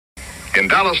In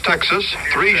Dallas, Texas,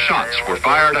 3 shots were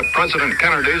fired at President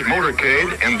Kennedy's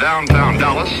motorcade in downtown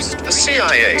Dallas. The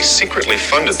CIA secretly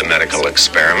funded the medical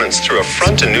experiments through a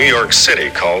front in New York City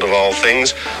called, of all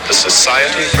things, the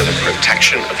Society for the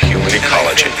Protection of Human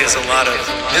Ecology. There's a lot of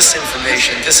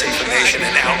misinformation, disinformation,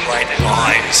 and outright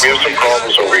lies. We have some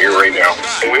problems over here right now,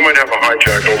 and we might have a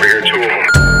hijack over here, 2 of them.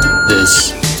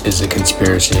 This is a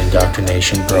conspiracy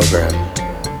indoctrination program,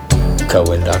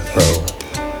 MKULTRA.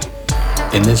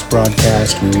 In this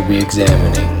broadcast, we will be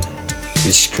examining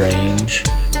the strange,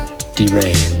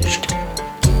 deranged,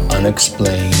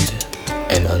 unexplained,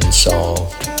 and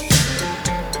unsolved.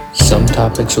 Some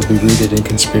topics will be rooted in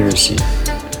conspiracy,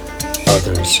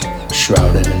 others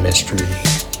shrouded in mystery.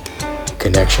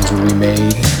 Connections will be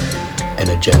made, and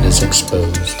agendas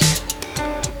exposed.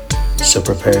 So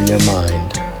prepare your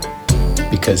mind,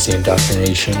 because the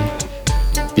indoctrination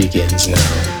begins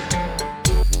now.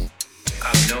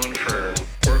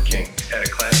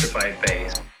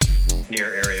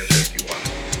 Near Area 51,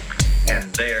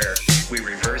 and there we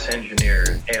reverse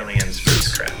engineered alien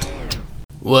spacecraft.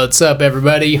 What's up,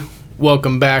 everybody?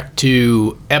 Welcome back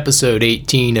to episode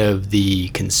 18 of the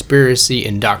Conspiracy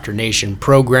Indoctrination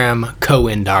Program,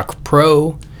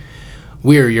 MKULTRA.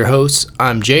 We are your hosts.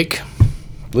 I'm Jake.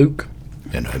 Luke.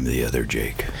 And I'm the other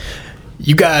Jake.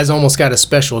 You guys almost got a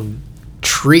special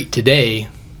treat today.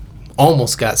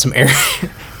 Almost got some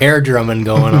air drumming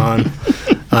going on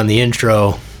the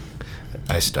intro.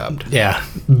 I stopped. Yeah,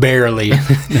 barely.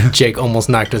 Jake almost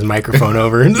knocked his microphone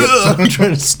over. I'm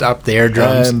trying to stop the air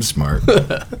drums. I'm smart.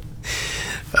 The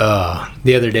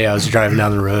other day I was driving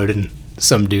down the road and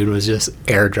some dude was just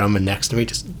air drumming next to me,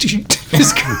 just going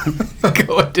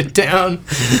to town.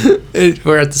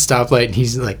 We're at the stoplight and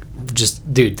he's like,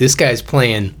 dude, this guy's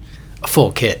playing a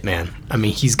full kit, man. I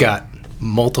mean, he's got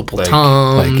multiple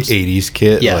toms. Like 80s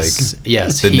kit? Yes, like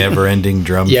yes. The never-ending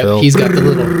drum yep, fill? He's got the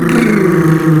little...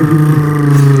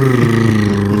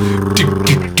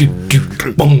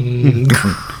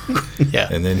 Yeah.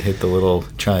 And then hit the little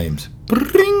chimes.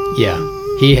 Yeah.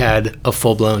 He had a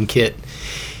full-blown kit,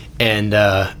 and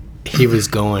he was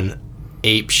going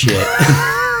ape shit.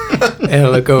 And I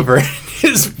look over, and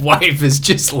his wife is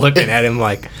just looking at him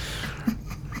like,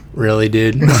 really,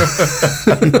 dude?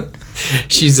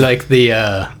 She's like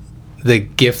the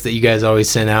gift that you guys always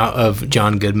send out of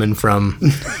John Goodman from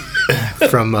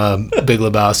Big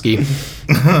Lebowski.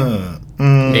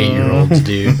 8-year-olds,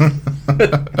 dude.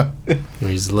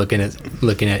 He's looking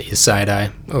at you side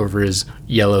eye over his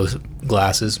yellow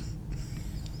glasses.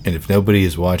 And if nobody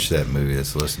has watched that movie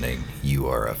that's listening, you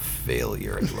are a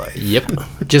failure in life. Yep.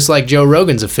 Just like Joe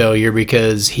Rogan's a failure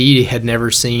because he had never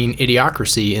seen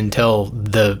Idiocracy until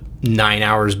the 9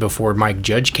 hours before Mike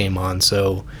Judge came on.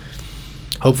 So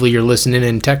hopefully you're listening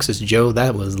in Texas, Joe.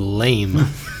 That was lame.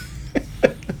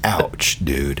 Ouch,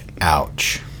 dude.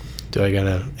 Ouch. Do I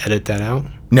gotta edit that out?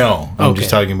 No, I'm okay.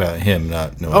 just talking about him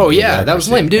not knowing. Oh, yeah, that was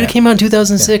lame. Dude, it came out in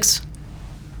 2006. Yeah.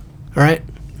 All right?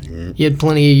 You had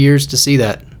plenty of years to see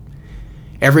that.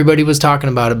 Everybody was talking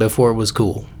about it before it was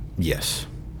cool. Yes.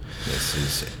 This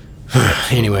is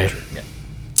Anyway. Yeah.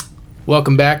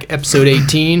 Welcome back, episode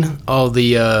 18. All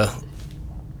the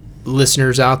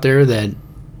listeners out there that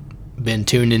been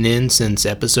tuning in since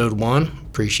episode 1.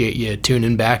 Appreciate you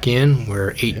tuning back in.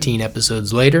 We're 18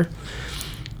 episodes later.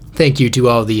 Thank you to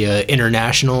all the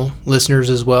international listeners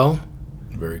as well.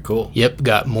 Very cool. Yep,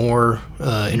 got more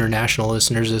international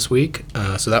listeners this week,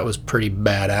 so that was pretty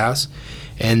badass.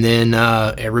 And then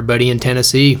everybody in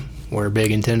Tennessee. We're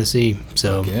big in Tennessee,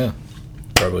 so yeah.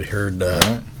 Probably heard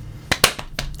the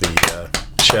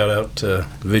shout out to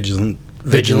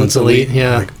Vigilance Elite.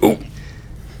 Yeah. Like, oh.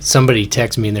 Somebody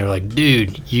texted me and they were like,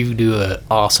 "Dude, you do an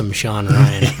awesome Sean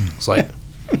Ryan." It's like,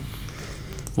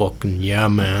 fucking yeah,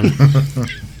 man.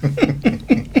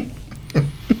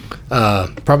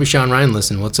 Probably Sean Ryan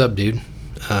listen. What's up, dude?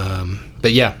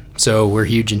 But yeah, so we're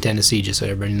huge in Tennessee, just so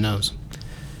everybody knows.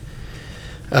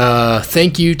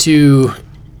 Thank you to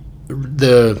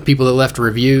the people that left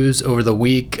reviews over the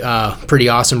week. Pretty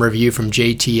awesome review from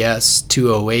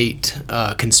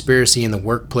JTS208, Conspiracy in the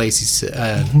Workplace. He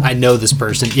said, I know this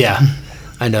person. Yeah,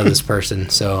 I know this person,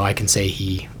 so I can say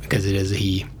he because it is a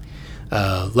he.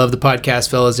 Love the podcast,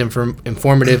 fellas.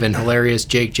 Informative and hilarious.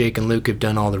 Jake, and Luke have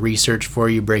done all the research for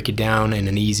you. Break it down in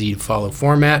an easy-to-follow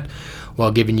format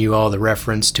while giving you all the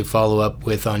reference to follow up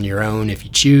with on your own if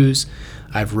you choose.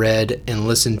 I've read and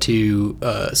listened to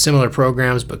similar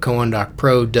programs, but MKULTRA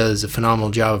Pro does a phenomenal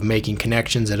job of making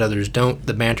connections that others don't.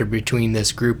 The banter between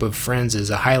this group of friends is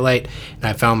a highlight, and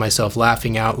I found myself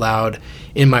laughing out loud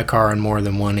in my car on more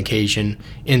than one occasion.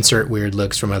 Insert weird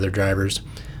looks from other drivers.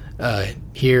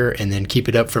 here, and then keep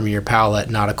it up from your pal at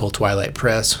Nautical Twilight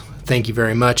Press. Thank you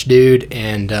very much, dude,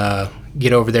 and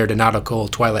get over there to Nautical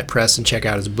Twilight Press and check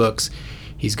out his books.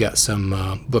 He's got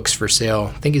some books for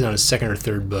sale. I think he's on his second or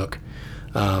third book.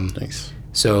 Thanks.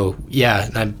 So,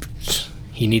 yeah,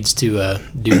 he needs to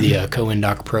do the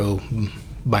Cohen.Doc Pro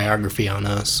biography on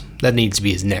us. That needs to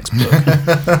be his next book.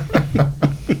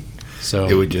 So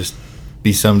It would just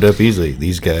be summed up easily.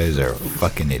 These guys are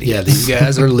fucking idiots. yeah, these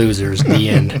guys are losers. The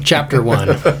end. Chapter 1.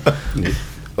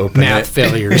 Open Math it,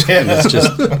 failures. and it's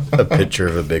just a picture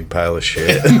of a big pile of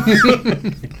shit.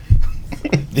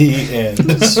 The end.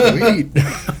 Sweet.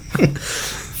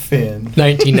 Finn.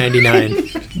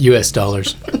 1999 US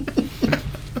dollars.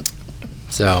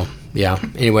 So, yeah.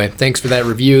 Anyway, thanks for that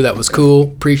review. That was cool.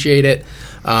 Appreciate it.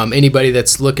 Anybody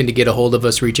that's looking to get a hold of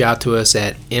us, reach out to us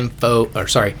at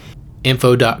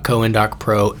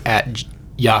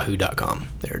info.cohen.pro@yahoo.com.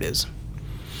 There it is.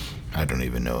 I don't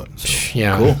even know it. So.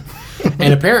 Yeah. Cool.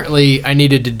 And apparently I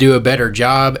needed to do a better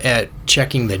job at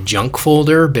checking the junk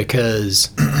folder, because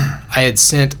I had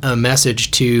sent a message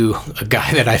to a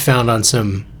guy that I found on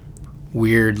some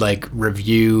weird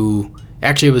review.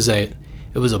 Actually, it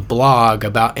was a blog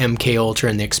about MKUltra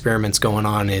and the experiments going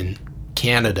on in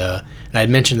Canada. And I'd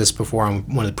mentioned this before on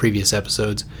one of the previous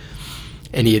episodes.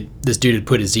 And this dude had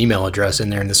put his email address in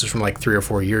there, and this was from 3 or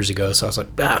 4 years ago. So I was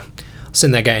like, I'll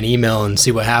send that guy an email and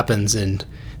see what happens. And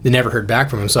they never heard back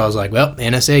from him. So I was like, well,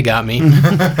 NSA got me.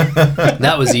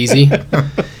 That was easy.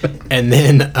 And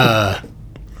then I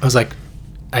was like,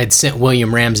 I had sent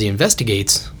William Ramsey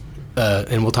Investigates,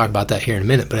 and we'll talk about that here in a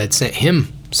minute, but I'd sent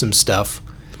him some stuff.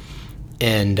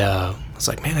 And I was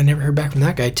like, man, I never heard back from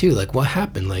that guy too. What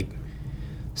happened?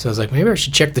 So I was like, maybe I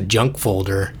should check the junk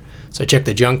folder. So I checked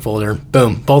the junk folder.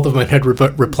 Boom. Both of them had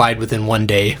replied within 1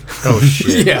 day. Oh,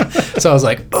 shit. Yeah. So I was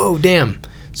like, oh, damn.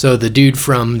 So the dude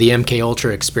from the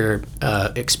MKUltra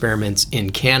experiments in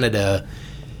Canada,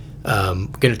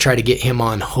 going to try to get him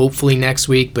on hopefully next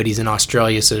week, but he's in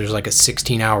Australia, so there's a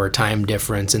 16-hour time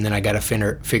difference, and then I got to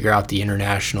figure out the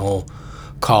international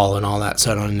call and all that,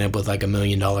 so I don't end up with $1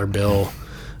 million bill,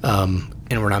 and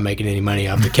we're not making any money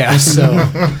off the cast, so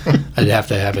I'd have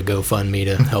to have a GoFundMe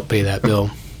to help pay that bill.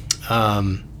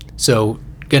 So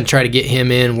going to try to get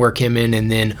him in, work him in, and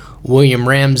then William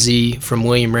Ramsey from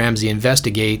William Ramsey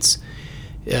Investigates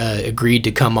agreed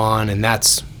to come on, and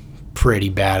that's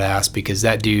pretty badass, because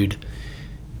that dude,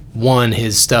 one,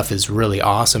 his stuff is really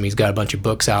awesome. He's got a bunch of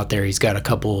books out there. He's got a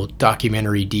couple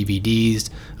documentary DVDs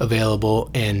available,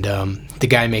 and the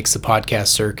guy makes the podcast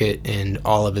circuit, and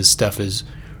all of his stuff is,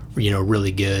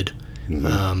 really good.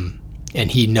 Mm-hmm. And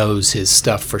he knows his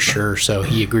stuff for sure, so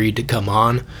he agreed to come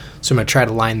on. So I'm going to try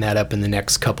to line that up in the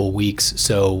next couple weeks.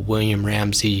 So William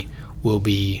Ramsey will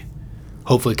be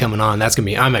hopefully coming on. That's going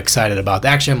to be, I'm excited about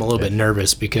that. Actually, I'm a little bit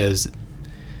nervous, because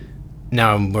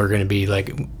now we're going to be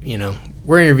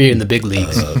we're interviewing the big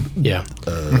leagues. Yeah.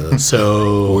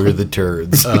 So We're the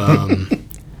turds.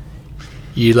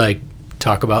 You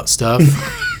talk about stuff,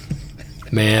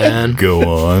 man.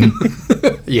 Go on.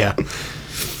 Yeah.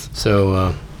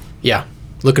 So, yeah,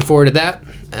 looking forward to that.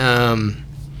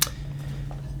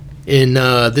 In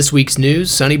this week's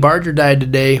news, Sonny Barger died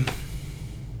today.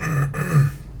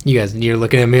 You're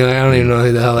looking at me like I don't even know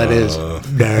who the hell that is.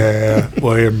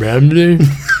 William Ramsey.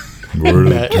 We're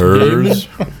the turds.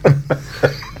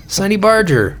 Sonny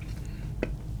Barger.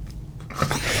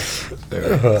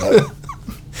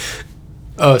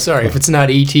 Oh, sorry. If it's not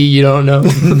E.T., you don't know.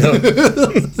 No.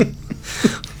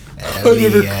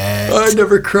 I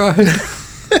never cried.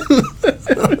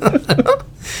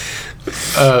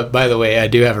 By the way, I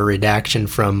do have a redaction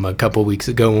from a couple weeks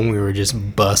ago when we were just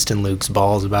busting Luke's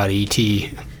balls about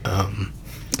E.T.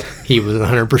 He was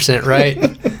 100%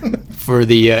 right. For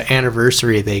the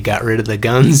anniversary, they got rid of the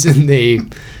guns and they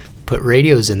put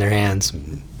radios in their hands.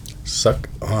 Suck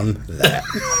on that.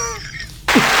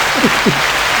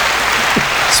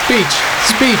 Speech.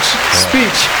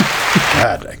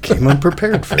 God, I came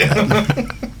unprepared for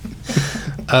that.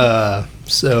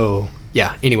 So,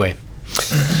 yeah, anyway.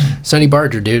 Sonny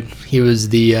Barger, dude. He was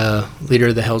the leader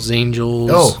of the Hells Angels.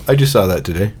 Oh, I just saw that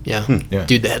today. Yeah. Yeah.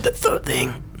 Dude, they had that throat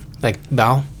thing.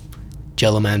 Bao.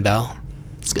 Jello Man Bao.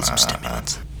 Let's get some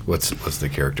stimulants. What's the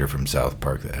character from South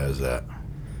Park that has that?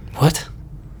 What?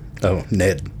 Oh,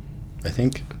 Ned. I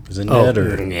think. Is it Ned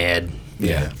or Ned.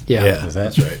 Yeah. Is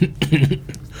that? That's right.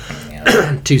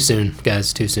 Too soon,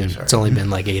 guys. Too soon. Sorry. It's only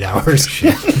been 8 hours.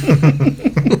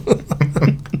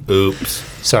 Oops.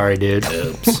 Sorry, dude.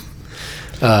 Oops.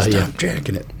 Stop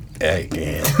jacking it.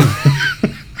 Again.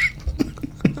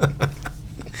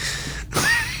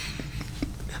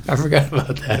 I forgot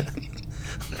about that.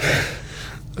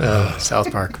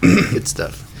 South Park. Good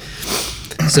stuff.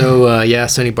 So,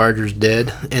 Sonny Barger's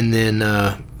dead. And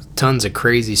then tons of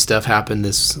crazy stuff happened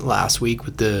this last week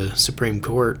with the Supreme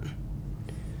Court.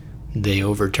 They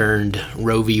overturned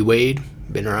Roe v. Wade.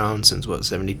 Been around since,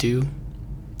 72?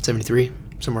 73?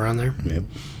 Somewhere around there. Yep.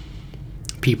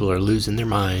 People are losing their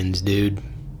minds, dude.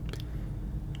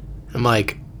 I'm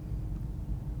like,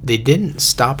 they didn't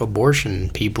stop abortion,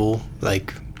 people.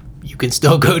 Like, you can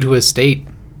still go to a state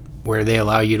where they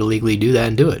allow you to legally do that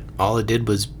and do it. All it did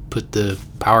was put the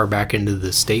power back into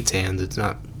the state's hands. It's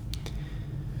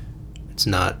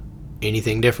not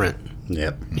anything different.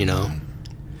 Yep. You know?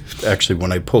 Actually,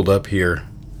 when I pulled up here,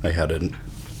 I had a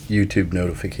YouTube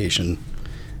notification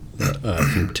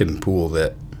from Tim Pool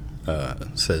that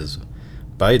says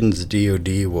Biden's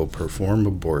DOD will perform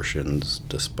abortions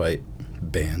despite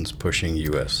bans pushing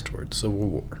U.S. towards civil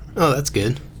war. Oh, that's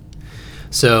good.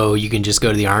 So you can just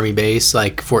go to the Army base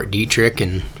like Fort Detrick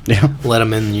and let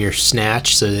them in your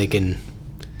snatch so they can...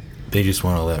 They just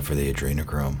want all that for the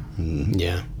adrenochrome. Mm-hmm.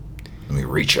 Yeah. Let me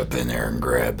reach up in there and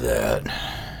grab that.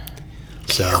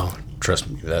 So... Trust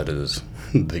me, that is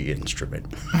the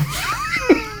instrument.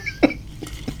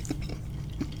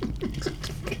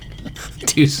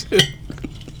 Too soon.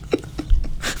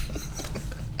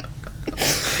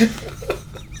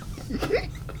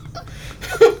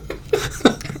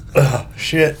 Oh,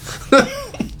 shit.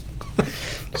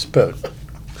 Just about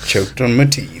choked on my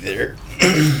tea there.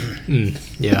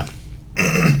 Yeah.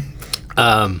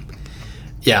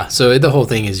 Yeah, so the whole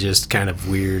thing is just kind of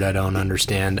weird. I don't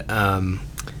understand.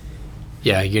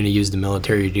 Yeah, you're going to use the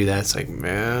military to do that. It's like,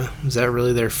 man, is that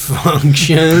really their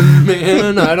function,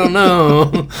 man? I don't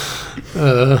know.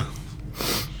 I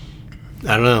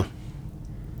don't know.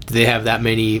 Do they have that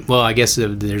many? Well, I guess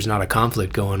there's not a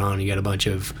conflict going on. You got a bunch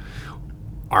of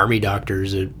Army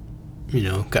doctors that,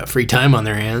 got free time on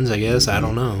their hands, I guess. I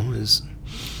don't know.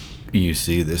 You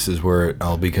see, this is where it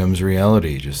all becomes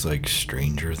reality, just like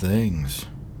Stranger Things.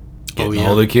 Getting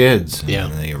all the kids.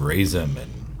 And they raise them and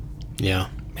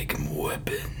make them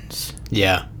weapons.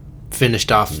 Yeah.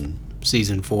 Finished off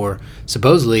season 4.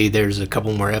 Supposedly, there's a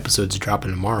couple more episodes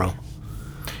dropping tomorrow.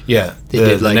 Yeah.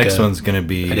 The next one's going to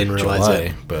be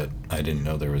July, but I didn't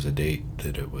know there was a date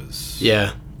that it was...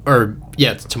 Yeah.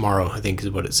 It's tomorrow, I think is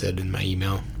what it said in my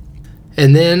email.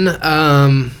 And then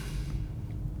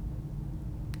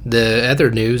the other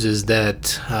news is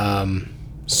that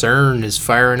CERN is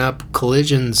firing up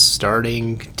collisions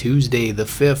starting Tuesday the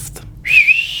 5th.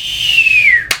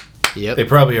 Yep. They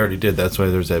probably already did. That's why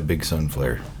there's that big sun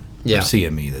flare. Yeah. Or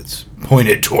CME that's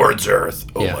pointed towards Earth.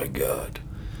 Oh, my God.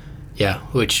 Yeah,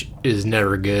 which is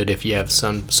never good if you have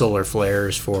solar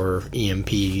flares for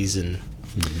EMPs, and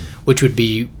which would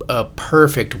be a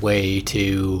perfect way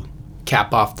to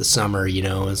cap off the summer.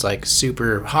 It's like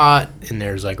super hot and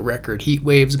there's like record heat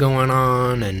waves going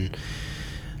on, and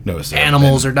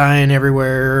animals are dying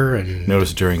everywhere. And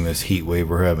notice during this heat wave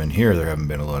we're having here, there haven't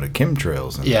been a lot of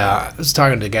chemtrails. I was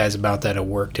talking to guys about that at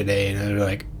work today, and they're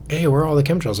like, hey, where are all the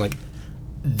chemtrails? Like,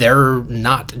 they're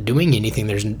not doing anything.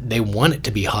 They want it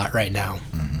to be hot right now.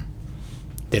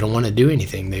 They don't want to do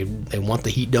anything. They want the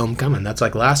heat dome coming. That's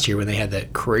like last year when they had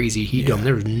that crazy heat dome.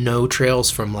 There was no trails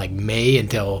from like May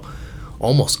until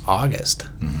almost August.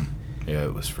 Yeah,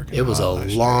 it was freaking It was a hot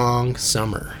long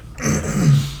summer.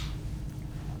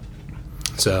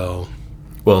 So,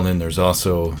 well, and then there's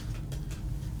also,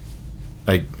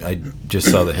 I just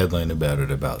saw the headline about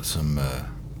it, about some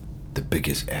the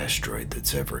biggest asteroid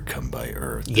that's ever come by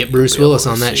Earth. Get Bruce Willis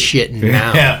on that shit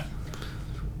now. Yeah.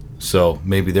 So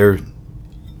maybe they're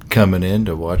coming in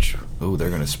to watch. Oh, they're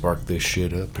going to spark this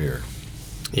shit up here.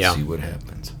 Yeah. See what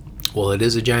happens. Well, it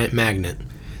is a giant magnet.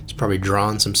 It's probably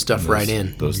drawing some stuff right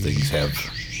in. Those things have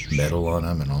metal on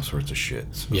them and all sorts of shit.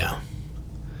 So. Yeah.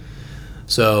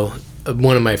 So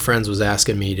one of my friends was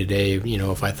asking me today,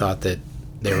 if I thought that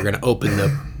they were going to open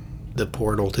the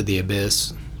portal to the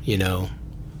abyss,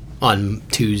 on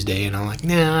Tuesday, and I'm like,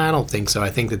 nah, I don't think so. I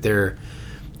think that they're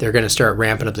going to start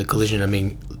ramping up the collision. I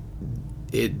mean,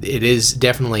 it is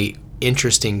definitely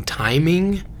interesting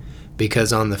timing,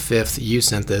 because on the 5th, you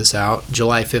sent this out,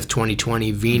 July 5th,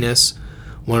 2020, Venus,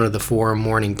 one of the 4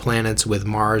 morning planets with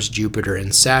Mars, Jupiter,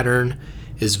 and Saturn,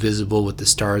 is visible with the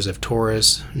stars of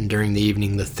Taurus, and during the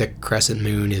evening, the thick crescent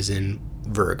moon is in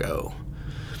Virgo.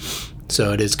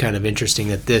 So it is kind of interesting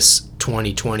that this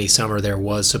 2020 summer there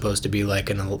was supposed to be like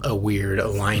a weird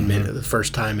alignment, the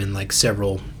first time in like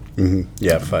several.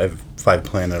 Yeah, five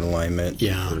planet alignment.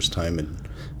 Yeah, first time in,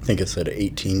 I think it said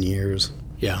 18 years.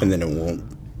 Yeah, and then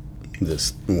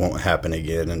this won't happen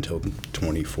again until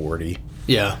 2040.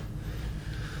 Yeah.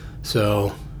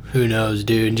 So Who knows,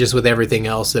 dude? And just with everything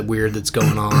else that's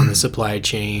going on, the supply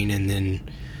chain, and then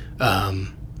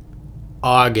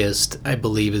August, I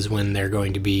believe, is when they're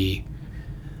going to be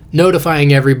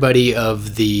notifying everybody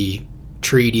of the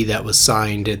treaty that was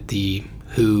signed at the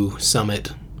WHO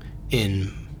summit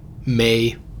in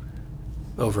May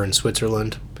over in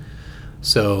Switzerland.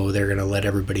 So they're going to let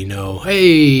everybody know,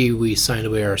 hey, we signed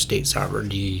away our state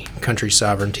sovereignty, country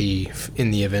sovereignty in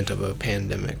the event of a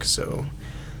pandemic. So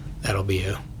that'll be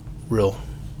a real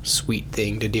sweet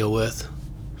thing to deal with.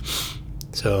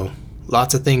 So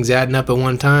lots of things adding up at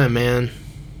one time, man.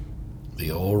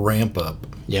 The old ramp up.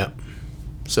 Yep.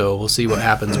 So we'll see what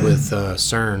happens with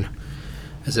CERN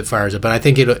as it fires up. But I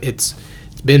think it's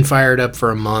been fired up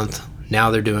for a month. Now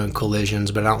they're doing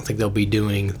collisions, but I don't think they'll be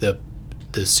doing the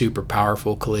super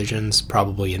powerful collisions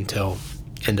probably until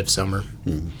end of summer.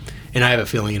 Mm-hmm. And I have a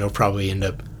feeling it'll probably end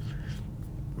up,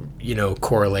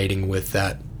 correlating with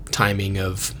that timing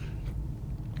of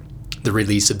the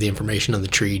release of the information on the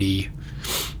treaty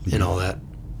and all that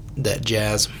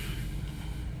jazz.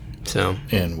 So,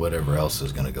 and whatever else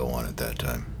is going to go on at that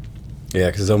time. Yeah,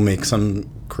 because they'll make some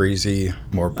crazy...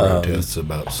 More protests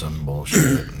about some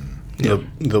bullshit.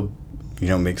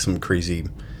 They'll make some crazy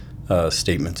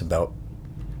statements about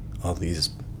all these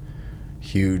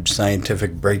huge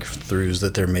scientific breakthroughs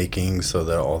that they're making, so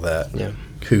that all that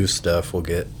coup stuff will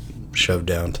get shoved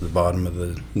down to the bottom of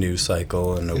the news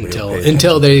cycle, and nobody will pay attention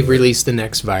until they release the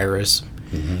next virus,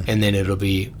 and then it'll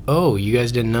be, oh, you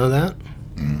guys didn't know that?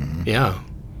 Mm-hmm. Yeah,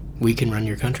 we can run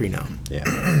your country now.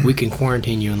 Yeah, we can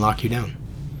quarantine you and lock you down.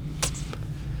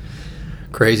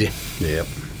 Crazy. Yep.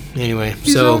 Anyway,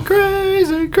 These so are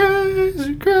crazy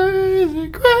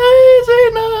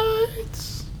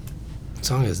nights. What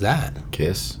song is that?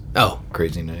 Kiss. Oh,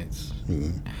 Crazy Nights.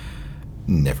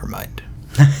 Never mind.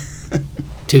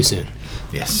 Too soon.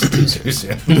 Yes, too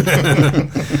soon.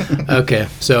 Okay,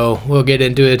 so we'll get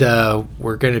into it.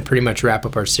 We're going to pretty much wrap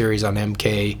up our series on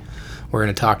MK. We're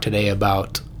going to talk today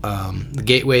about the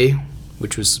Gateway,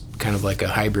 which was kind of like a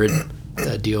hybrid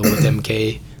deal with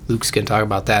MK. Luke's going to talk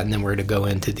about that, and then we're going to go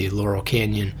into the Laurel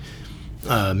Canyon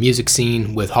music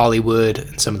scene with Hollywood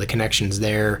and some of the connections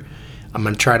there. I'm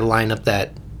going to try to line up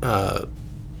that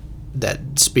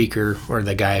speaker or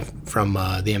the guy from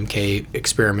the MK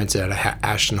experiments at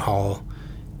Ashton Hall,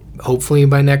 hopefully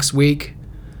by next week.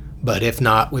 But if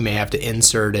not, we may have to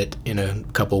insert it in a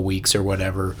couple weeks or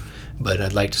whatever. But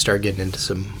I'd like to start getting into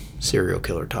some serial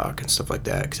killer talk and stuff like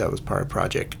that, because that was part of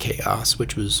Project Chaos,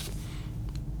 which was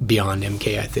beyond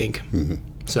MK, I think. Mm-hmm.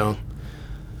 So,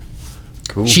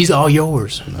 cool. She's all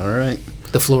yours. All right.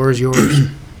 The floor is yours.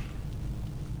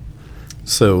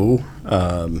 So,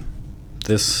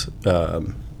 this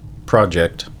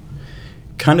project,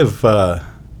 kind of,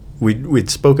 we'd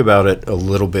spoke about it a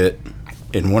little bit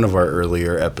in one of our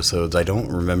earlier episodes. I don't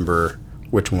remember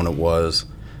which one it was,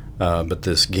 but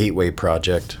this Gateway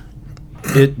project,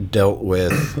 it dealt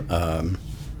with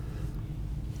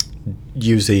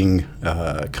using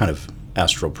kind of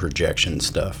astral projection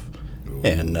stuff. Ooh.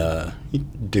 And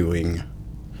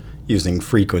using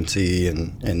frequency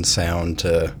and sound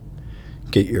to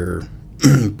get your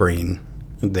brain,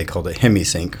 they called it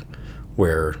hemisync,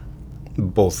 where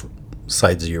both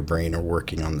sides of your brain are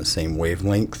working on the same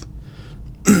wavelength.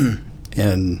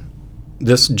 And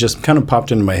this just kind of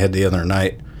popped into my head the other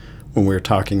night when we were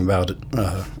talking about it,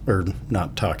 or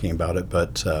not talking about it,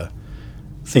 but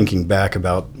thinking back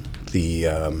about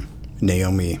the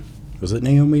Naomi, was it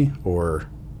Naomi, or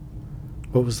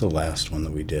what was the last one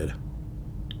that we did?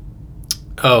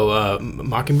 Oh,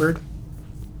 Mockingbird?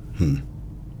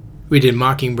 We did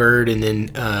Mockingbird, and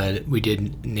then we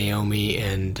did Naomi,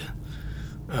 and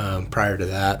prior to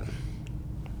that,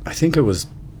 I think it was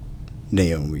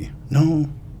Naomi. No,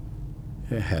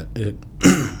 it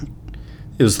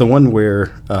was the one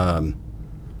where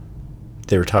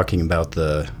they were talking about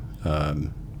the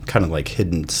kind of like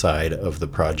hidden side of the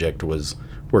project was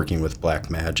working with black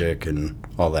magic and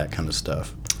all that kind of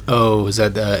stuff. Oh, was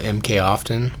that the MK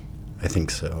Often? I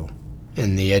think so.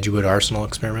 In the Edgewood Arsenal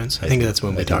experiments? I think that's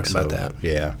when we talked about that.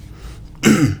 Yeah.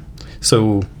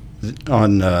 So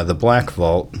on the Black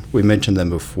Vault, we mentioned them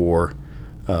before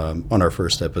on our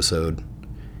first episode,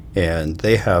 and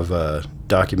they have a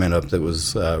document up that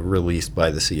was released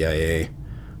by the CIA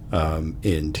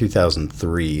in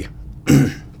 2003.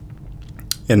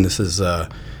 And this is an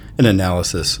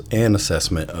analysis and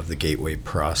assessment of the Gateway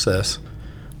process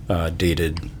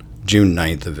dated June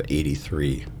 9th of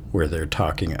 83, where they're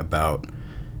talking about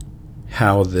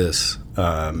how this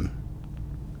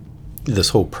this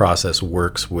whole process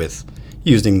works with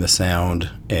using the sound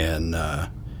and how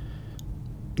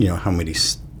many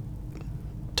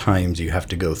times you have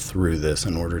to go through this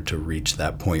in order to reach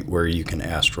that point where you can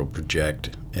astral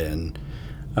project. And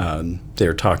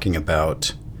they're talking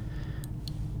about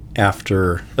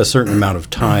after a certain amount of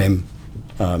time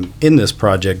in this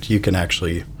project, you can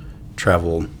actually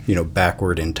travel,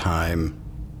 backward in time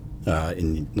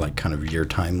in like kind of your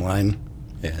timeline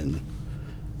and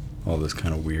all this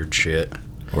kind of weird shit.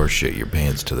 Or shit your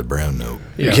pants to the brown note.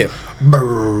 Yeah.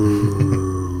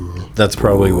 That's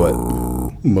probably what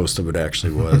most of it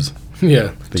actually was.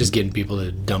 Yeah, just getting people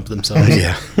to dump themselves.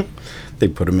 Yeah. They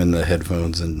put them in the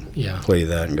headphones and play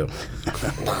that and go,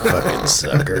 fucking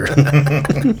sucker.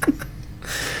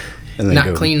 And then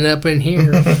Not cleaning up in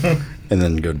here. And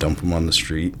then go dump them on the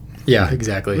street. Yeah,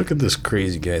 exactly. Look at this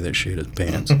crazy guy that shit his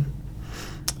pants.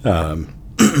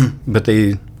 But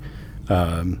they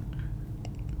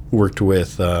worked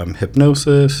with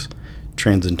hypnosis,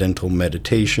 transcendental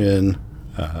meditation.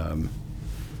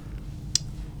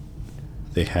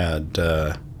 They had,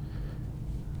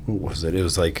 what was it? It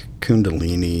was like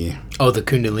Kundalini. Oh, the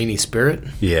Kundalini spirit?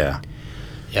 Yeah.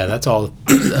 Yeah, that's all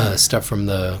stuff from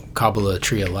the Kabbalah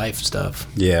Tree of Life stuff.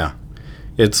 Yeah.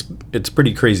 It's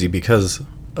pretty crazy because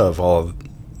of all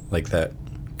like that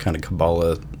kind of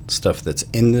Kabbalah stuff that's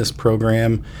in this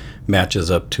program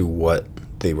matches up to what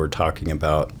they were talking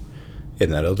about in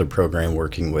that other program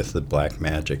working with the black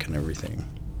magic and everything.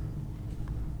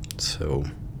 So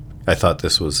I thought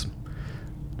this was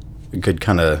a good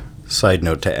kind of side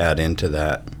note to add into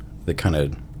that kind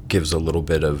of gives a little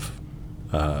bit of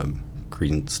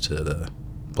credence to the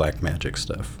black magic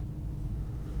stuff.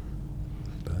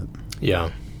 But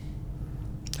yeah,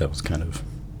 that was kind of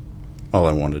all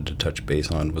I wanted to touch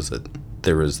base on, was that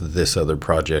there was this other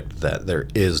project that there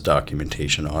is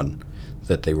documentation on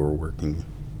that they were working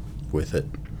with it.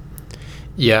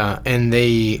 Yeah, and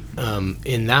they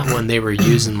in that one they were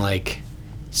using like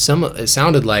it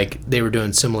sounded like they were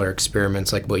doing similar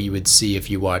experiments like what you would see if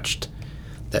you watched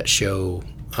that show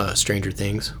Stranger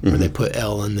Things, where they put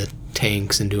Elle in the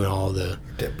tanks and doing all the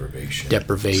deprivation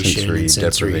sensory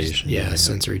deprivation. Yeah,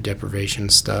 sensory deprivation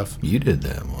stuff. You did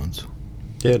that once.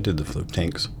 Yeah, I did the float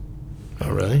tanks.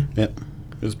 Oh, really? Yeah,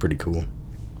 it was pretty cool.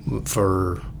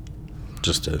 For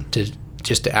just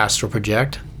to astral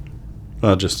project?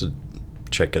 Well, just to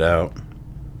check it out.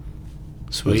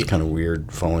 Sweet. It was kind of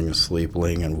weird falling asleep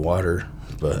laying in water,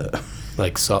 but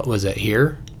like, was it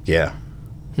here? Yeah.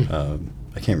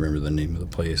 I can't remember the name of the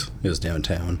place. It was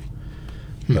downtown,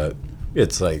 but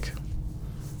it's like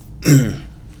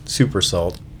super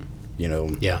salt,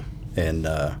 Yeah. And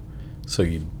so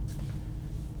you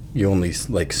only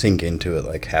like sink into it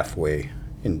like halfway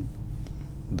in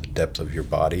the depth of your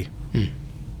body. It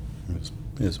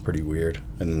was pretty weird.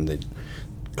 And then they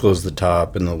close the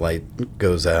top and the light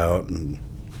goes out. And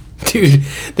dude,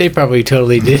 they probably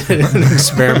totally did an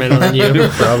experiment on you.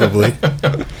 Probably.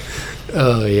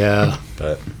 Oh yeah.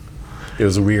 But it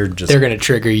was weird. They're gonna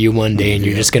trigger you one day, and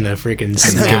you're just gonna freaking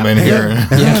snap. Come in here.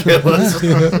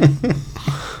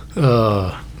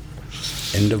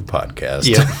 End of podcast.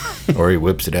 Yeah. Or he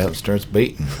whips it out and starts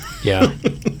baiting. Yeah.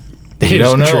 You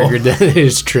don't know. They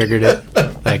just triggered it.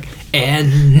 Like,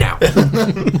 and now.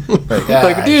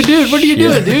 Like, dude, what are you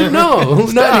doing, dude? No,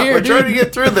 not here, We're trying to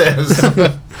get through this.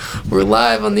 We're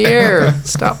live on the air.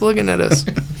 Stop looking at us.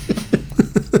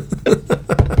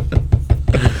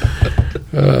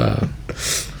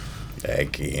 I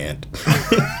can't.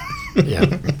 Yeah,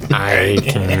 I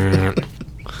can't.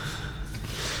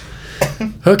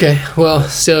 Okay, well,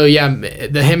 so yeah,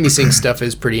 the Hemisync stuff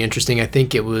is pretty interesting. I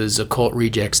think it was Occult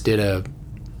Rejects did a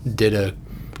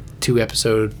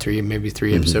 2-episode, 3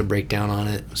 episode breakdown on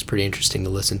it. It was pretty interesting to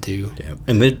listen to. Yeah,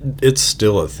 and it's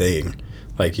still a thing.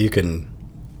 Like, you can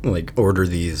like order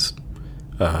these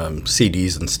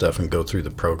CDs and stuff and go through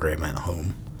the program at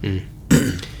home.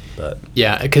 But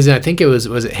yeah, because I think it was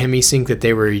it Hemisync that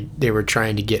they were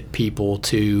trying to get people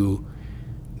to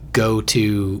go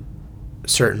to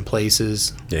certain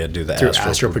places. Yeah, do the through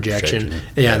astral projection.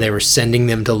 Yeah, they were sending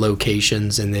them to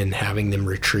locations and then having them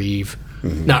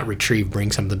not retrieve,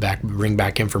 bring something back, bring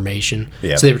back information.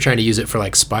 Yeah. So they were trying to use it for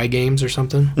like spy games or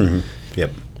something.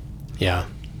 Yep. Yeah.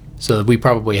 So we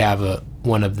probably have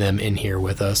one of them in here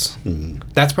with us.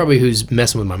 That's probably who's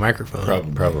messing with my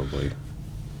microphone. Probably.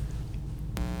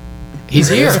 He's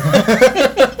here.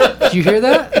 Did you hear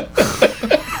that?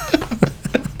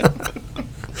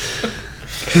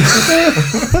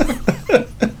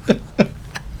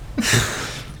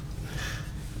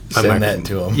 Send that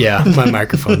to him. Yeah, my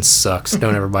microphone sucks.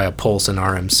 Don't ever buy a Pulse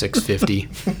RM650.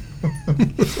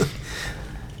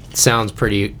 It sounds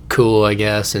pretty cool, I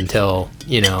guess, until,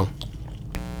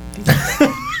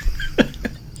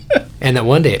 And then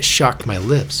one day it shocked my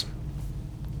lips.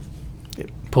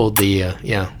 pulled the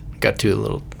got to a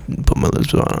little, put my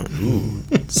lips on it.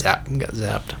 Got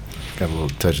zapped. Got a little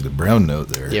touch of the brown note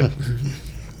there. Yep.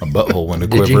 My butthole went a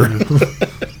quiver.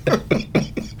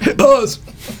 Pause.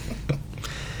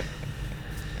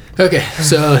 Okay,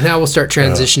 so now we'll start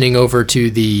transitioning over to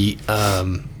the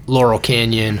Laurel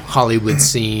Canyon, Hollywood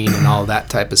scene, and all that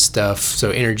type of stuff.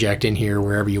 So interject in here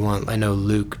wherever you want. I know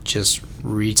Luke just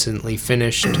recently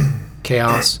finished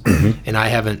Chaos,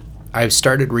 and I've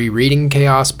started rereading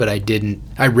Chaos, but I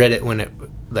read it when it,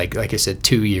 like I said,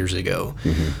 2 years ago.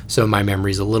 So my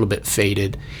memory's a little bit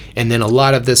faded. And then a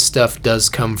lot of this stuff does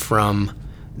come from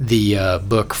the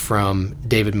book from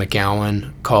David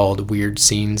McGowan called Weird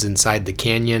Scenes Inside the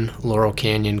Canyon, Laurel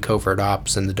Canyon, Covert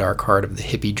Ops, and the Dark Heart of the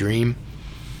Hippie Dream.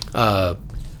 I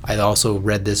also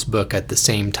read this book at the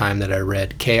same time that I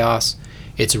read Chaos.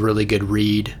 It's a really good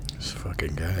read. This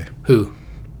fucking guy. Who?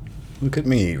 Look at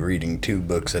me reading 2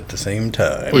 books at the same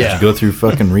time. Did you go through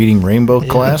fucking reading Rainbow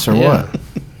class or what?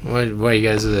 Why you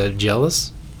guys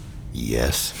jealous?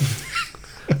 Yes.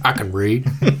 I can read.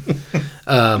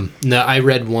 No, I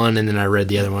read one and then I read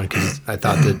the other one because I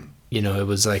thought that, it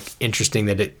was like interesting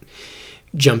that it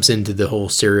jumps into the whole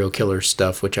serial killer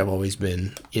stuff, which I've always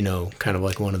been, kind of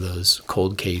like one of those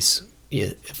cold case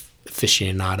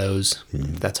aficionados.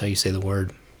 If that's how you say the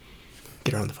word.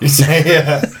 Get her on the phone.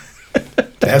 Yeah.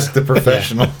 Ask the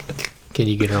professional. Yeah. Can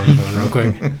you get her on the phone real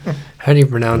quick? How do you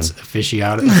pronounce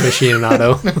aficionado?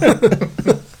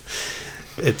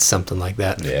 It's something like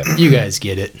that. Yeah. You guys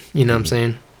get it. You know what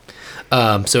I'm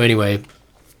saying? So anyway,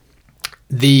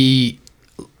 the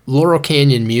Laurel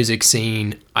Canyon music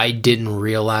scene, I didn't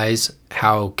realize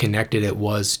how connected it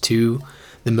was to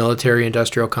the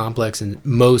military-industrial complex and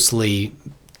mostly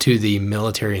to the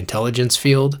military intelligence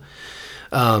field.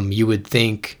 You would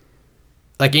think,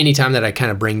 like anytime that I kind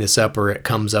of bring this up or it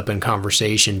comes up in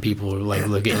conversation, people like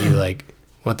look at you like,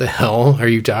 what the hell are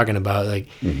you talking about? Like,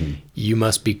 you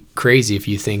must be crazy if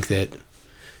you think that,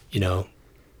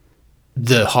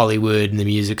 the Hollywood and the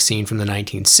music scene from the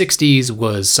 1960s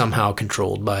was somehow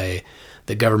controlled by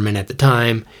the government at the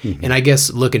time. And I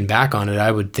guess looking back on it, I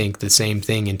would think the same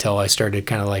thing until I started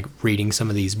kind of like reading some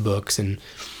of these books and,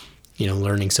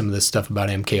 learning some of this stuff about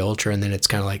MKUltra. And then it's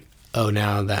kind of like, oh,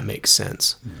 now that makes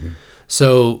sense.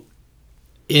 So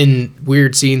in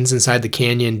Weird Scenes Inside the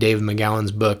Canyon, David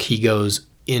McGowan's book, he goes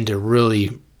into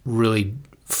really, really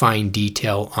fine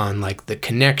detail on like the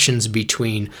connections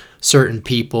between certain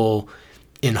people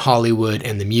in Hollywood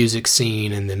and the music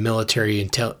scene and the military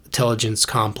intelligence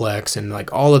complex and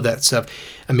like all of that stuff.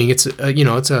 I mean, it's I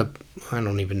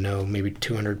don't even know, maybe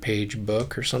 200-page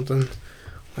book or something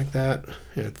like that.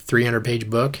 300-page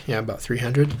book. Yeah, about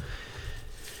 300.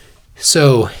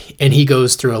 So, and he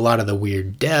goes through a lot of the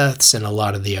weird deaths and a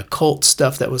lot of the occult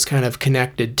stuff that was kind of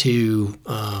connected to,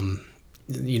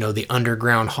 the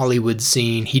underground Hollywood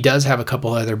scene. He does have a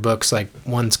couple other books, like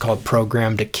one's called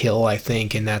Program to Kill, I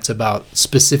think, and that's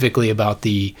specifically about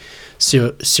the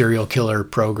serial killer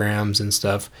programs and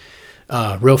stuff.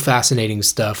 Real fascinating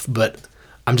stuff, but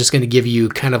I'm just going to give you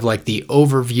kind of like the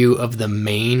overview of the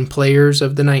main players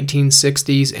of the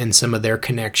 1960s and some of their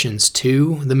connections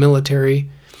to the military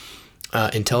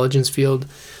intelligence field.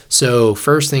 So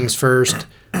first things first,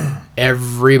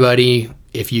 everybody,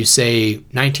 if you say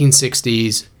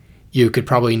 1960s, you could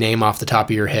probably name off the top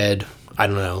of your head, I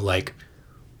don't know, like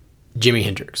Jimi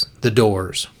Hendrix, The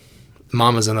Doors,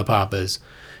 Mamas and the Papas,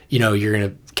 you're going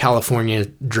to California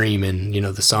Dreamin',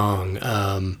 the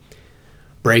song,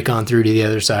 Break On Through to the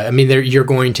Other Side. I mean, you're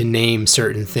going to name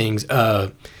certain things,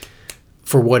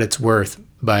 For What It's Worth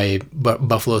by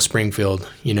Buffalo Springfield,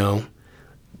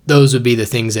 those would be the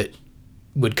things that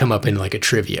would come up in like a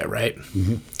trivia, right?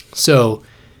 So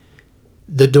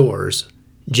The Doors,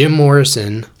 Jim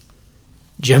Morrison's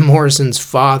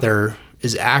father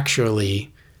is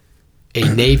actually a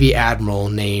Navy admiral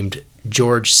named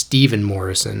George Stephen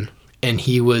Morrison, and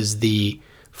he was the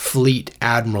fleet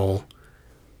admiral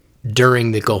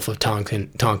during the Gulf of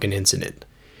Tonkin incident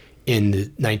in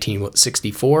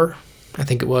 1964, I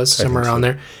think it was, somewhere around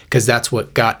there, because that's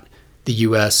what got the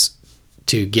U.S.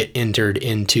 to get entered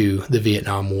into the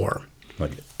Vietnam War.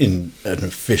 Like in an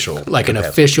official... Like an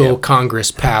official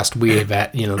Congress passed, we have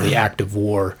the act of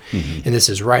war. And this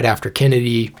is right after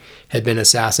Kennedy had been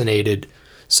assassinated.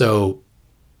 So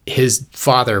his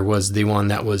father was the one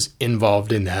that was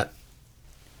involved in that.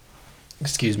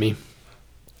 Excuse me.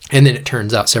 And then it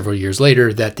turns out several years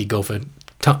later that the Gulf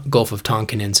of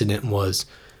Tonkin incident was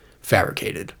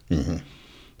fabricated. It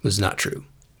was not true.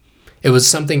 It was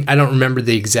something, I don't remember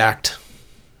the exact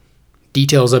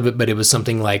details of it, but it was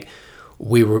something like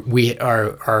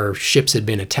our ships had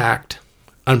been attacked,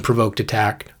 unprovoked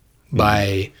attack.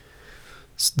 by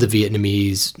the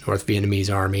North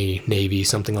Vietnamese Army, Navy,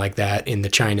 something like that, in the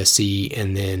China Sea,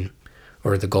 and then,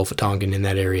 or the Gulf of Tonkin, in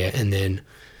that area. And then,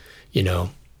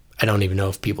 I don't even know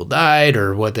if people died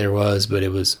or what there was, but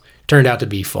it turned out to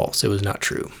be false. It was not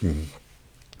true.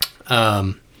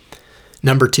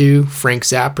 Number 2, Frank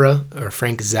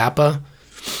Zappa,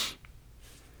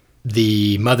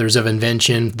 the Mothers of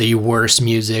Invention, the worst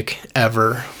music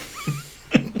ever.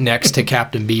 Next to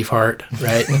Captain Beefheart,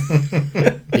 right?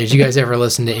 Did you guys ever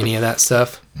listen to any of that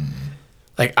stuff?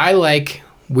 Like, I like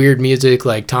weird music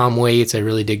like Tom Waits. I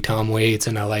really dig Tom Waits,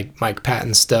 and I like Mike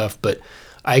Patton's stuff, but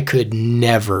I could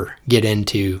never get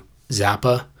into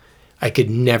Zappa. I could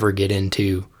never get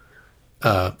into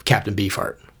Captain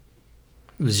Beefheart.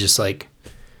 It was just like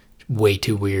way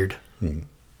too weird.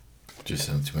 Just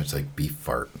sounds too much like beef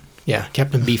fart. Yeah,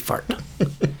 Captain Beefheart.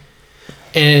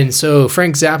 And so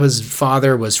Frank Zappa's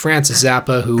father was Francis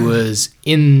Zappa, who was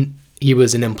an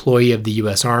employee of the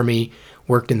U.S. Army,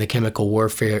 worked in the chemical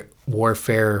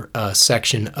warfare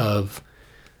section of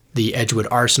the Edgewood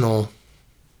Arsenal,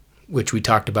 which we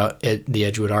talked about the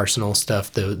Edgewood Arsenal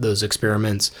stuff, those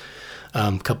experiments,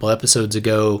 a couple episodes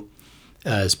ago,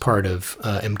 as part of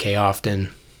MK Often.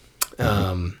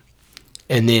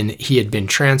 And then he had been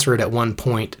transferred at one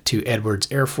point to Edwards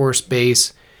Air Force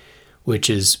Base, which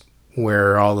is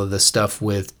where all of the stuff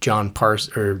with Jack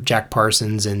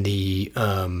Parsons and the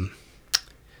whole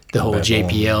Babylon.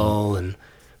 JPL and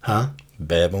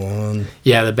Babylon.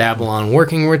 Yeah, the Babylon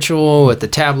working ritual with the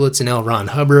tablets and L. Ron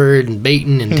Hubbard and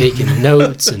Baton and taking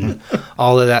notes and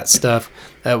all of that stuff.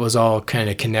 That was all kind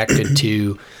of connected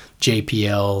to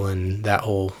JPL and that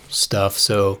whole stuff.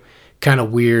 So kind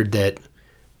of weird that,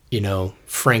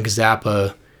 Frank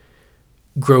Zappa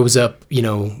grows up,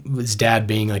 his dad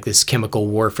being like this chemical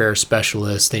warfare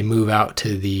specialist. They move out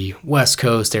to the West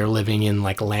Coast. They're living in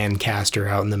like Lancaster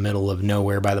out in the middle of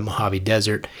nowhere by the Mojave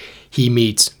Desert. He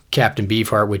meets Captain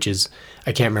Beefheart, which is,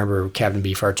 I can't remember Captain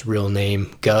Beefheart's real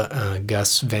name,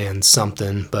 Gus Van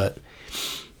something, but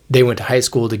they went to high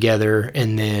school together,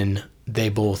 and then they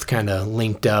both kind of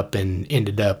linked up and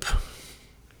ended up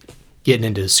getting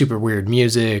into super weird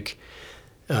music,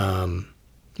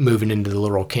 moving into the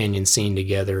Laurel Canyon scene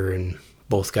together, and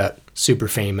both got super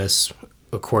famous,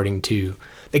 according to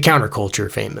the counterculture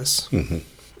famous.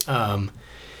 And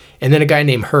then a guy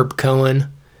named Herb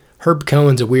Cohen. Herb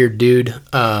Cohen's a weird dude.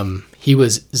 He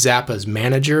was Zappa's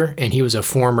manager, and he was a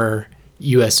former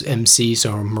USMC,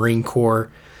 so Marine Corps,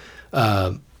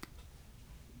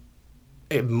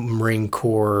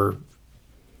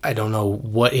 I don't know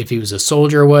what, if he was a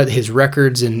soldier or what. His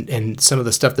records and some of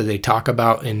the stuff that they talk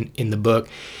about in the book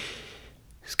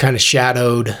is kind of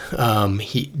shadowed.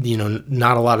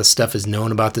 Not a lot of stuff is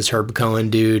known about this Herb Cohen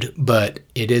dude, but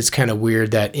it is kind of weird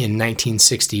that in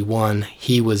 1961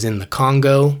 he was in the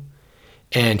Congo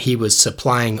and he was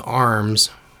supplying arms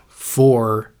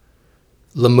for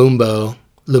Lumumba,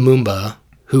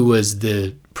 who was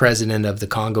the president of the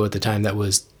Congo at the time that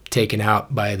was taken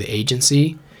out by the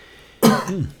agency.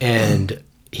 And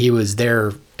he was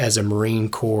there as a Marine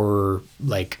Corps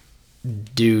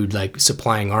dude,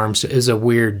 supplying arms. It was a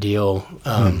weird deal.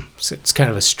 So it's kind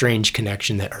of a strange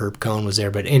connection that Herb Cohen was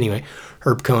there. But anyway,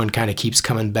 Herb Cohen kind of keeps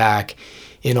coming back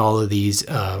in all of these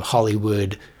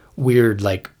Hollywood weird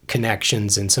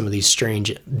connections and some of these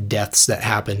strange deaths that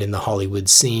happened in the Hollywood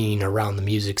scene, around the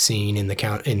music scene in the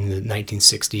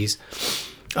 1960s.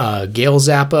 Gail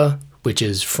Zappa, which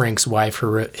is Frank's wife,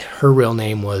 her real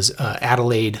name was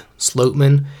Adelaide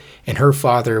Sloatman, and her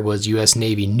father was U.S.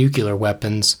 Navy nuclear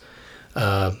weapons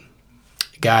guy,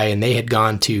 and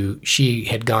she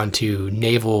had gone to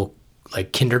naval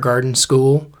kindergarten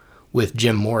school with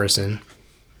Jim Morrison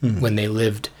when they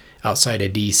lived outside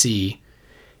of D.C.,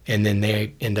 and then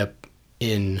they end up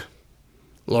in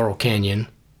Laurel Canyon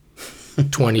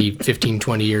 20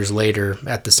 years later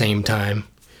at the same time.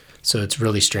 So it's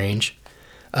really strange.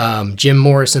 Jim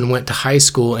Morrison went to high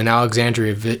school in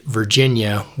Alexandria,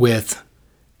 Virginia with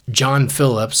John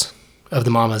Phillips of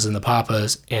the Mamas and the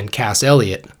Papas and Cass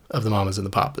Elliot of the Mamas and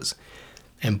the Papas.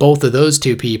 And both of those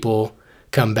two people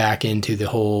come back into the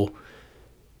whole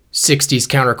 60s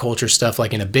counterculture stuff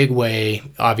in a big way,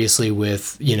 obviously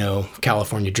with,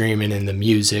 California Dreamin' and the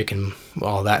music and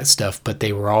all that stuff, but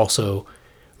they were also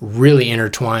really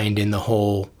intertwined in the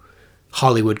whole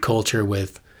Hollywood culture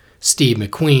with Steve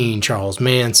McQueen, Charles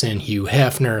Manson, Hugh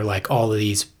Hefner, all of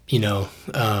these,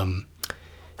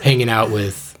 hanging out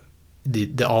with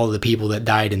all of the people that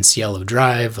died in Cielo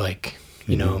Drive, Wojtek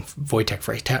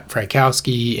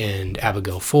Frykowski and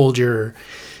Abigail Folger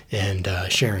and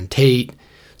Sharon Tate.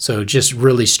 So just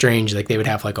really strange. They would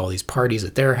have all these parties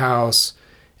at their house,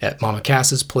 at Mama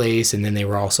Cass's place, and then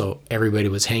everybody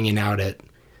was hanging out at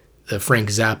the Frank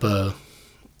Zappa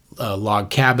log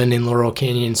cabin in Laurel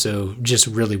Canyon. So just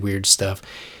really weird stuff.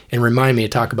 And remind me to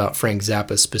talk about Frank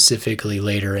Zappa specifically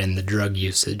later and the drug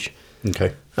usage.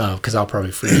 Okay. Because I'll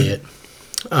probably forget.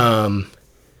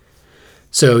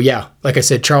 So yeah, like I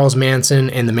said, Charles Manson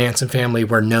and the Manson family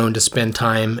were known to spend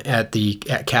time at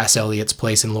Cass Elliott's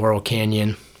place in Laurel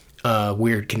Canyon.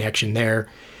 Weird connection there.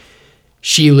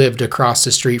 She lived across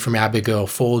the street from Abigail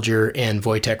Folger and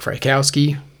Wojtek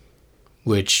Frykowski,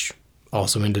 which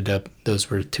also ended up, those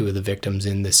were two of the victims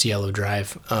in the Cielo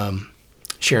Drive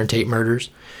Sharon Tate murders.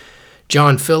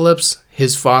 John Phillips,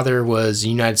 his father was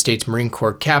United States Marine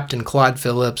Corps Captain Claude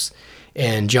Phillips,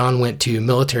 and John went to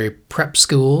military prep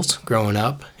schools growing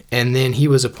up, and then he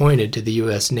was appointed to the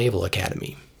U.S. Naval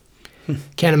Academy.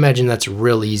 Can't imagine that's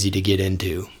real easy to get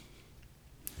into.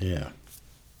 Yeah.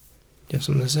 You have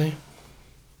something to say?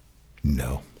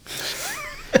 No.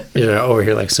 You're over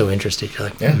here like so interested. You're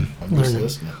like, I'm just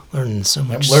listening. Learning so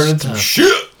much I'm learning stuff. some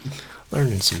shit.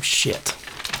 Learning some shit.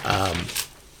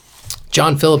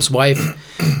 John Phillips' wife,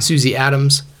 Susie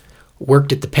Adams,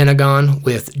 worked at the Pentagon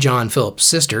with John Phillips'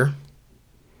 sister.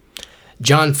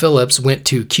 John Phillips went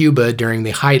to Cuba during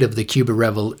the height of the Cuba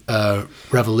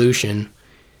Revolution,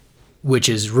 which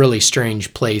is a really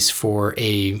strange place for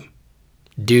a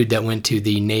dude that went to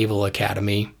the Naval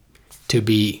Academy to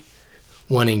be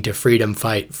wanting to freedom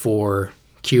fight for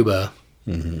Cuba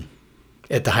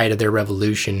at the height of their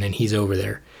revolution, and he's over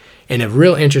there. And a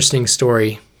real interesting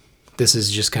story, this is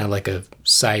just kind of like a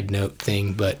side note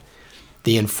thing, but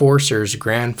the enforcer's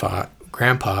grandpa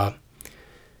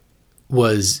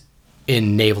was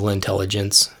in naval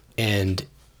intelligence, and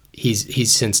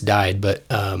he's since died, but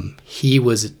he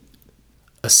was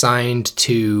assigned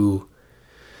to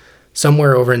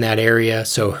somewhere over in that area.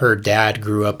 So her dad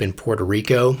grew up in Puerto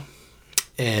Rico,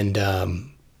 and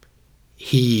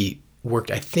he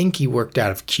worked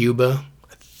out of Cuba,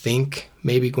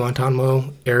 maybe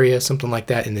Guantanamo area, something like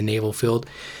that, in the naval field.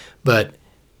 But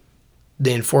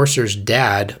the enforcer's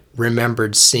dad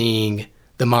remembered seeing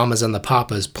the Mamas and the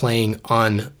Papas playing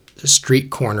on the street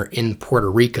corner in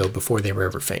Puerto Rico before they were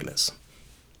ever famous.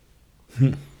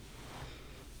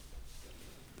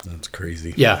 That's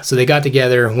crazy. Yeah, so they got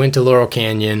together, went to Laurel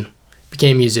Canyon,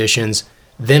 became musicians,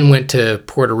 then went to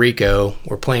Puerto Rico,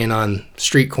 were playing on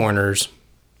street corners,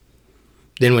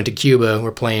 then went to Cuba,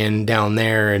 were playing down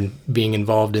there and being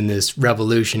involved in this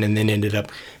revolution, and then ended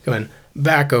up going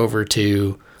back over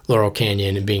to Laurel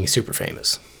Canyon and being super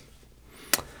famous.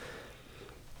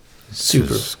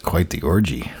 Super. Quite the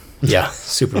orgy. Yeah,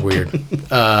 super weird.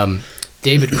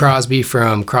 David Crosby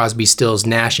from Crosby, Stills,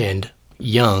 Nash and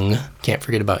Young. Can't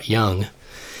forget about Young.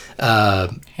 Yeah.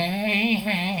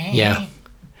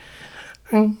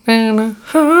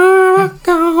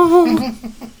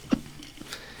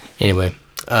 Anyway,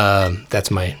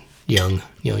 that's my Neil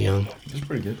Young. That's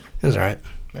pretty good. That's all right.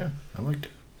 Yeah, I liked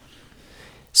it.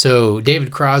 So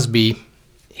David Crosby,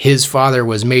 his father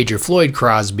was Major Floyd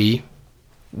Crosby,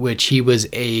 which he was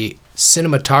a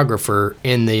cinematographer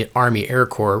in the Army Air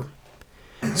Corps.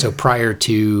 So prior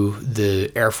to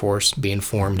the Air Force being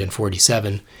formed in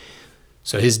 1947.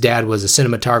 So his dad was a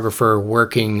cinematographer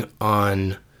working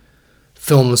on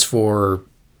films for,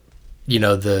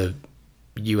 the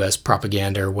U.S.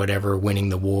 propaganda or whatever, winning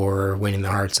the war, winning the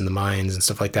hearts and the minds and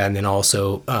stuff like that. And then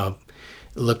also it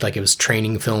looked like it was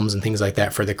training films and things like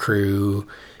that for the crew,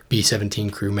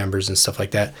 B-17 crew members and stuff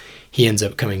like that. He ends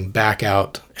up coming back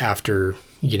out after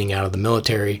getting out of the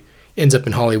military, ends up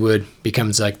in Hollywood,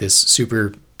 becomes like this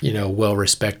super,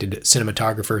 well-respected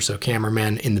cinematographer, so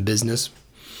cameraman in the business.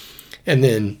 And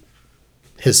then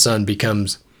his son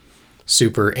becomes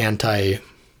super anti-war,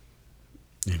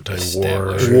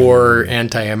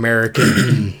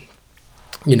 anti-American,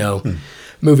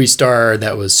 movie star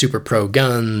that was super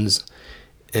pro-guns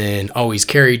and always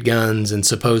carried guns. And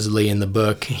supposedly in the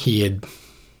book, he had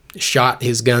shot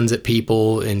his guns at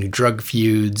people in drug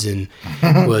feuds and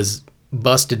was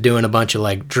busted doing a bunch of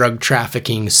like drug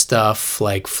trafficking stuff,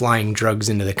 like flying drugs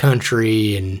into the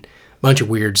country and a bunch of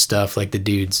weird stuff. Like the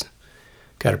dude's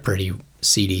got a pretty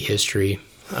seedy history.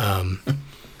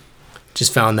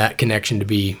 Just found that connection to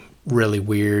be really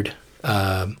weird.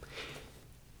 Then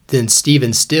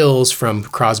Stephen Stills from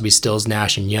Crosby, Stills,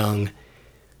 Nash and Young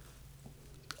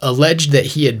alleged that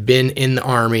he had been in the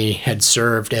Army, had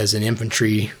served as an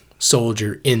infantry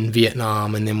soldier in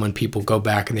Vietnam, and then when people go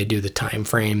back and they do the time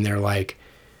frame, they're like,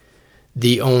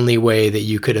 the only way that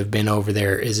you could have been over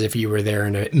there is if you were there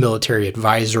in a military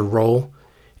advisor role,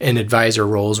 and advisor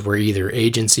roles were either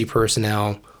agency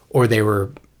personnel or they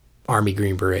were Army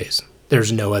Green Berets.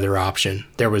 There's no other option.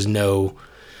 There was no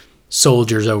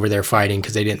soldiers over there fighting,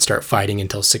 because they didn't start fighting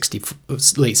until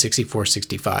late 64,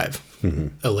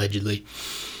 65, allegedly.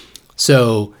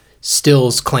 So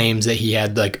Stills claims that he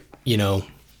had, like, you know,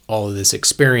 all of this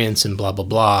experience and blah, blah,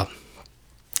 blah.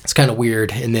 It's kind of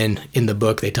weird. And then in the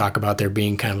book, they talk about there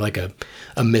being kind of like a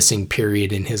missing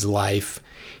period in his life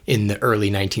in the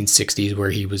early 1960s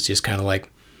where he was just kind of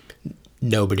like,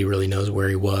 nobody really knows where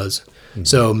he was.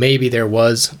 So maybe there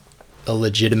was a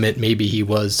legitimate, maybe he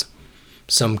was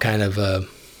some kind of a,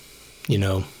 you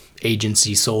know,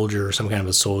 agency soldier or some kind of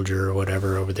a soldier or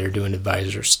whatever over there doing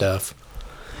advisor stuff.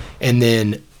 And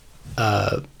then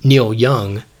Neil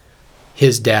Young,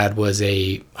 his dad was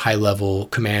a high-level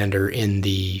commander in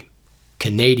the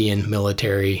Canadian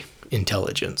military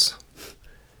intelligence.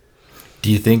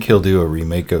 Do you think he'll do a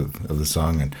remake of the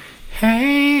song and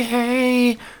hey,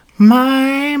 hey,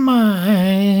 my,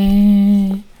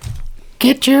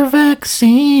 get your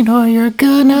vaccine or you're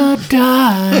gonna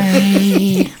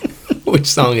die? Which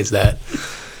song is that?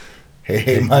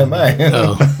 Hey, my.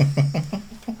 Oh.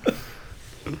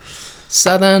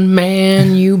 Southern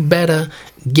man, you better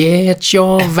get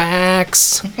your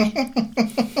vax.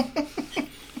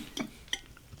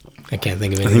 I can't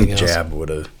think of anything else. Jab would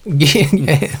have.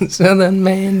 Southern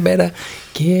man, better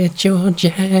get your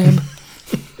jab.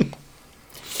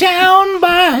 Down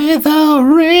by the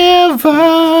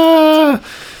river,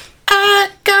 I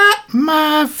got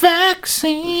my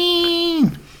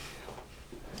vaccine.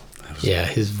 Yeah,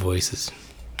 his voice is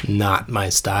not my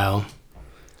style.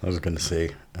 I was going to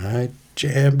say, I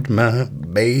jabbed my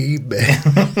baby.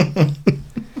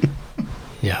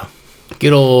 Yeah.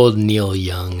 Good old Neil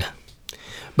Young.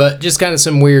 But just kind of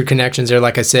some weird connections there.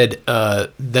 Like I said,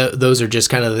 those are just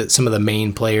kind of some of the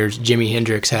main players. Jimi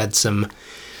Hendrix had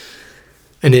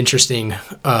an interesting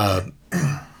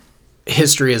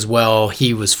history as well.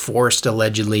 He was forced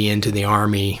allegedly into the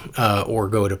army or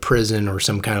go to prison or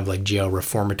some kind of like jail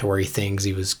reformatory things.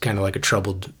 He was kind of like a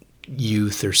troubled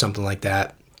youth or something like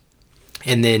that.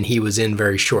 And then he was in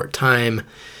very short time,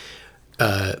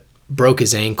 broke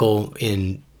his ankle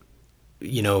in,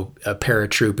 you know, a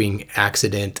paratrooping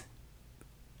accident.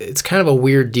 It's kind of a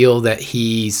weird deal that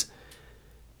he's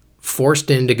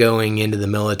forced into going into the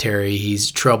military.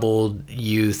 He's troubled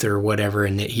youth or whatever,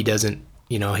 and he doesn't,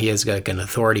 you know, he has like an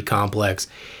authority complex.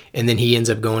 And then he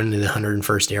ends up going into the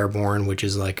 101st Airborne, which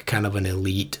is like kind of an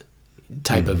elite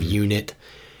type of unit.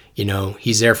 You know,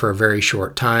 he's there for a very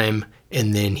short time,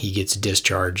 and then he gets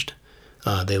discharged.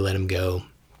 They let him go.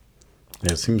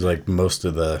 Yeah, it seems like most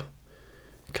of the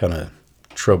kind of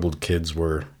troubled kids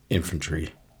were infantry.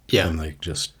 Yeah. And like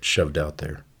just shoved out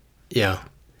there. Yeah.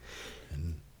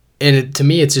 And to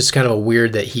me, it's just kind of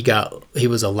weird that he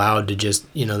was allowed to just,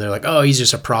 you know, they're like, oh, he's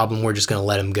just a problem, we're just going to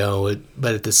let him go.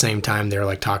 But at the same time, they're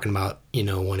like talking about, you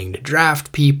know, wanting to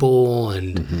draft people.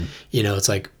 And, you know, it's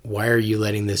like, why are you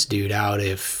letting this dude out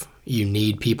if you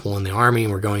need people in the army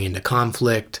and we're going into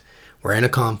conflict, we're in a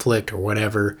conflict or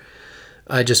whatever.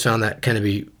 I just found that kind of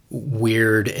be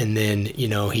weird. And then, you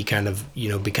know, he kind of, you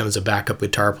know, becomes a backup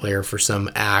guitar player for some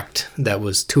act that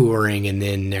was touring. And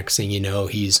then next thing you know,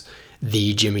 he's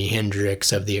the Jimi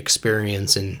Hendrix of the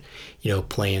experience and, you know,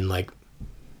 playing like,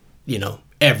 you know,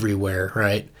 everywhere,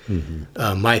 right?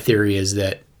 My theory is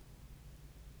that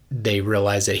they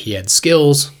realized that he had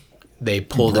skills. They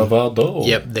pulled him.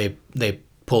 Yep, they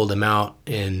pulled him out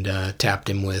and tapped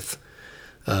him with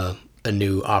a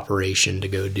new operation to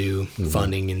go do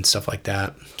funding and stuff like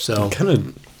that. So it kind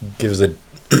of gives a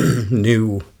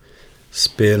new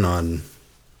spin on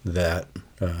that,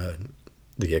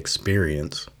 the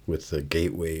experience with the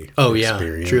Gateway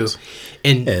experience. True.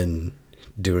 And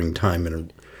doing time in a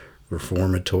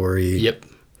reformatory. Yep.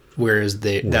 Whereas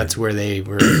that's where they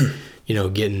were, you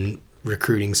know,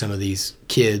 recruiting some of these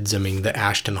kids. I mean, the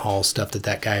Ashton Hall stuff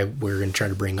that guy we're going to try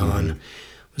to bring on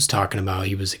was talking about.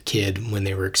 He was a kid when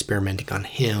they were experimenting on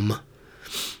him.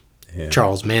 Yeah.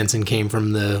 Charles Manson came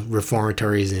from the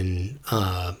reformatories in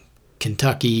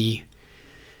Kentucky.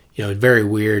 You know, very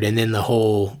weird. And then the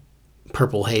whole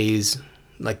Purple Haze,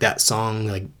 like that song,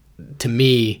 like to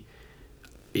me,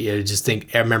 I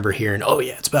remember hearing, oh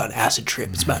yeah, it's about an acid trip.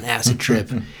 It's about an acid trip.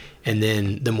 And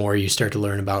then the more you start to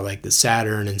learn about like the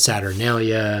Saturn and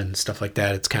Saturnalia and stuff like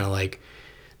that, it's kind of like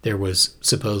there was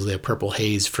supposedly a purple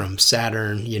haze from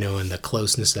Saturn, you know, and the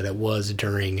closeness that it was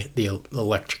during the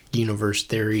electric universe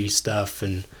theory stuff.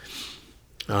 And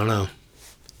I don't know.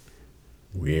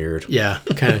 Weird. Yeah,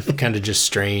 kind of just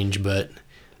strange, but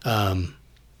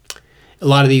a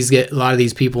lot of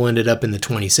these people ended up in the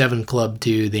 27 Club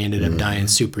too. They ended up dying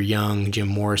super young. Jim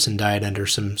Morrison died under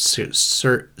some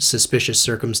suspicious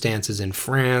circumstances in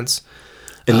France.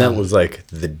 And that was like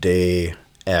the day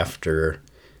after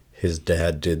his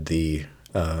dad did the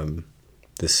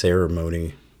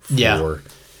ceremony for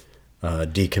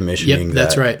decommissioning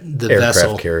that's right. The aircraft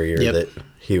vessel carrier that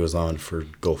he was on for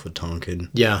Gulf of Tonkin.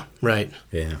 Yeah, right.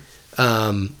 Yeah.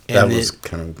 And that was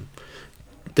kind of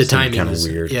the timing was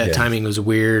weird. Yeah, timing was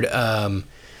weird.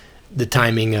 The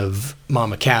timing of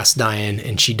Mama Cass dying,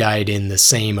 and she died in the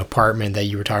same apartment that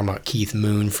you were talking about, Keith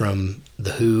Moon from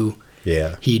The Who.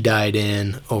 Yeah. He died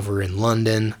over in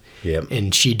London. Yep.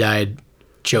 And she died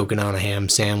choking on a ham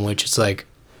sandwich. It's like,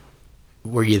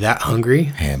 were you that hungry?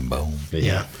 Ham bone.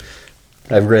 Yeah.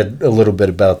 I've read a little bit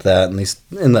about that. At least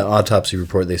in the autopsy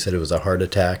report, they said it was a heart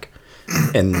attack.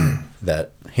 And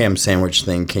that ham sandwich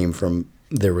thing came from,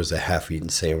 there was a half-eaten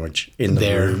sandwich in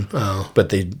the room. Oh. But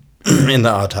they, in the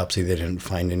autopsy, they didn't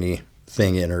find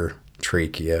anything in her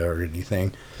trachea or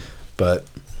anything. But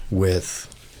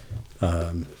with,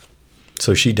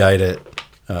 so she died at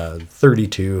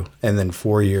 32, and then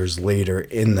 4 years later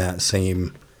in that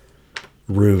same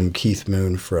room, Keith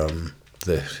Moon from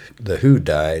the Who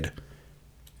died,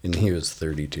 and he was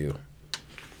 32.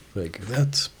 Like,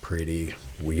 that's pretty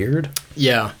weird.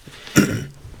 Yeah.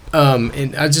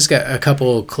 And I just got a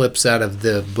couple clips out of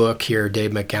the book here,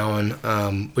 Dave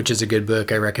McGowan, which is a good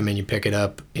book. I recommend you pick it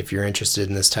up if you're interested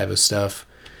in this type of stuff.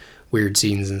 Weird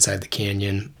scenes inside the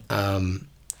canyon.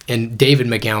 And David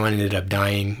McGowan ended up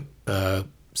dying a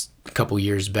couple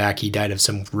years back. He died of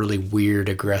some really weird,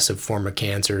 aggressive form of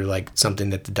cancer, like something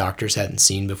that the doctors hadn't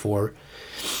seen before.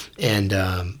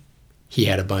 And he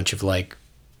had a bunch of like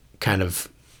kind of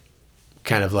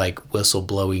like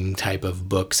whistleblowing type of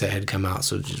books that had come out,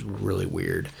 so just really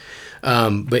weird.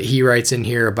 But he writes in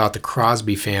here about the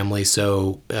Crosby family.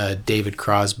 So David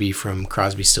Crosby from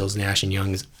Crosby, Stills, Nash and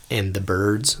Young and the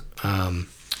Byrds.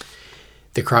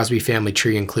 The Crosby family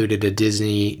tree included a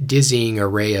dizzying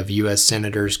array of U.S.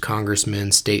 senators,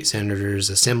 congressmen, state senators,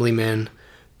 assemblymen,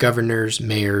 governors,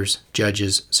 mayors,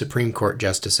 judges, Supreme Court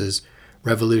justices,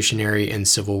 Revolutionary and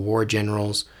Civil War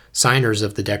generals, signers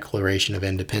of the Declaration of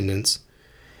Independence,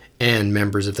 and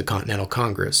members of the Continental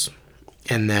Congress,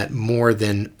 and that more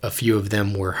than a few of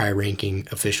them were high-ranking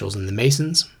officials in the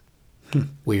Masons.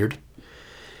 Weird.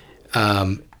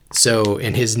 So,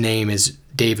 and his name is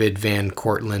David Van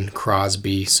Cortlandt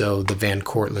Crosby. So the Van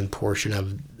Cortlandt portion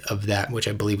of that, which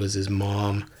I believe was his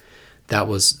mom, that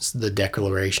was the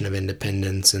Declaration of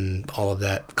Independence and all of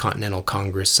that Continental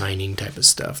Congress signing type of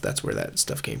stuff. That's where that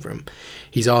stuff came from.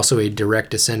 He's also a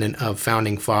direct descendant of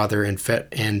Founding Father and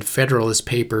Federalist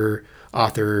Paper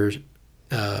author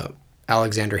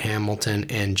Alexander Hamilton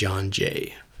and John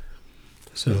Jay.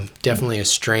 So definitely a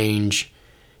strange...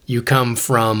 You come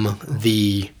from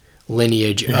the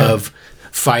lineage of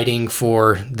fighting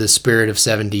for the spirit of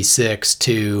 76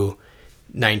 to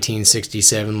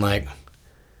 1967, like...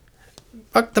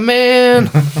 Fuck the man,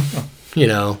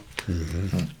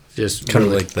 just kind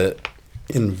really, of like the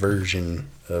inversion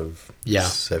of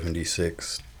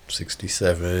 76,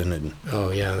 67, and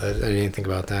I didn't think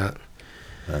about that.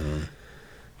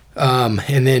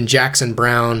 And then Jackson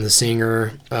Browne, the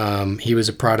singer, he was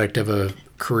a product of a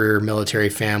career military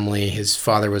family. His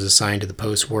father was assigned to the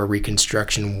post-war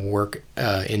reconstruction work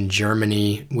in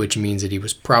Germany, which means that he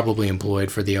was probably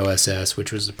employed for the OSS,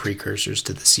 which was the precursors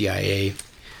to the CIA.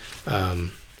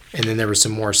 And then there was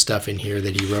some more stuff in here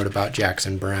that he wrote about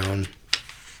Jackson Browne.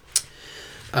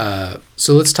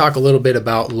 So let's talk a little bit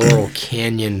about Laurel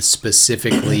Canyon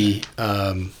specifically.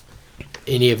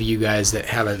 Any of you guys that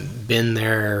haven't been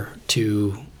there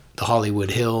to the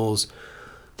Hollywood Hills,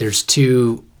 there's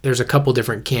a couple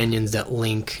different canyons that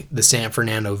link the San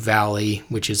Fernando Valley,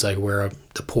 which is like where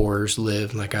the poors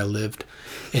live, like I lived,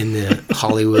 in the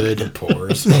Hollywood. The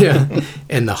poors. Yeah,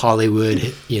 and the Hollywood,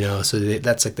 so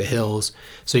that's like the hills.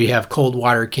 So you have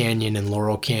Coldwater Canyon and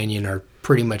Laurel Canyon are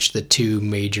pretty much the two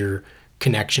major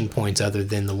connection points other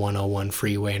than the 101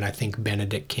 freeway, and I think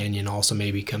Benedict Canyon also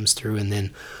maybe comes through. And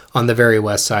then on the very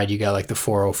west side, you got like the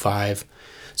 405.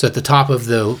 So at the top of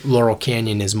the Laurel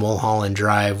Canyon is Mulholland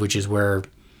Drive, which is where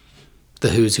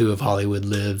the who's who of Hollywood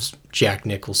lives. Jack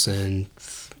Nicholson.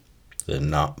 the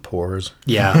not poors.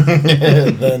 Yeah.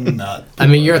 The not I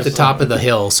mean, you're at the top of the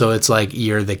hill, so it's like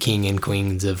you're the king and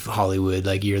queens of Hollywood.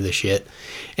 Like, you're the shit.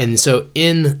 And so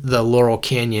in the Laurel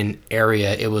Canyon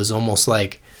area, it was almost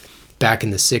like back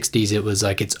in the 60s, it was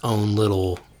like its own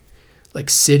little like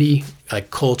city,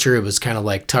 like culture. It was kind of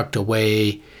like tucked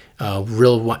away.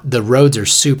 The roads are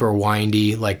super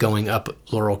windy, like going up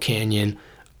Laurel Canyon.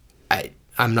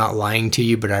 I'm not lying to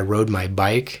you, but I rode my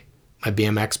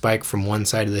BMX bike from one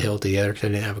side of the hill to the other because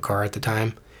I didn't have a car at the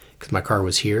time because my car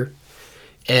was here.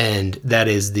 And that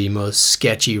is the most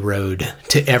sketchy road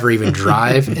to ever even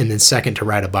drive, and then second to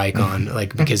ride a bike on,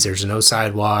 like, because there's no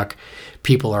sidewalk,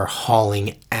 people are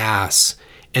hauling ass,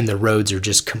 and the roads are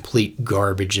just complete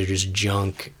garbage. They're just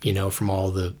junk, you know, from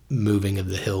all the moving of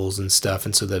the hills and stuff.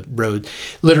 And so the road,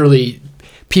 literally,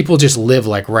 people just live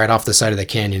like right off the side of the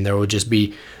canyon. There would just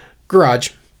be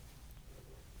garage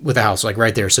with a house like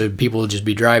right there. So people would just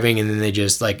be driving, and then they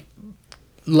just like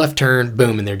left turn,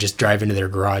 boom, and they're just driving to their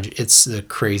garage. It's the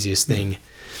craziest thing.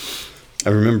 I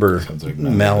remember like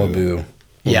Malibu.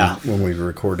 When we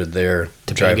recorded there,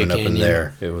 driving up in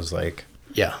there, it was like,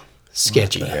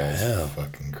 sketchy. Yeah,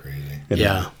 fucking crazy.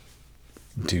 And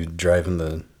dude driving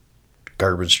the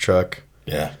garbage truck.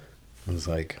 Yeah, it was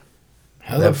like,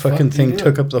 that fucking thing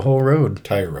took up the whole road.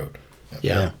 Entire road.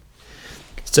 Yeah.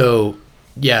 So,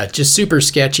 just super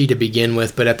sketchy to begin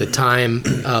with. But at the time,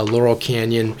 Laurel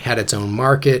Canyon had its own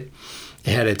market.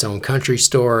 It had its own country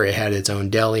store. It had its own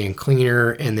deli and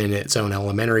cleaner, and then its own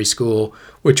elementary school,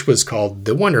 which was called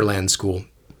the Wonderland School.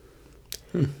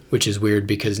 Which is weird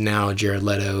because now Jared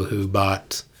Leto, who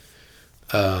bought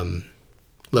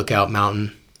Lookout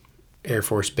Mountain Air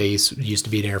Force Base, used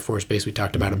to be an Air Force Base. We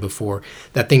talked about it before.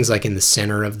 That thing's like in the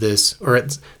center of this, or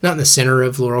it's not in the center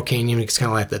of Laurel Canyon. It's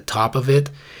kind of like the top of it.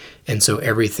 And so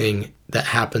everything that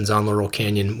happens on Laurel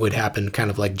Canyon would happen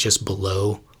kind of like just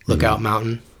below Lookout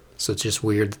Mountain. So it's just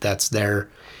weird that that's there.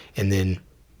 And then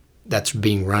that's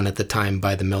being run at the time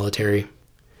by the military.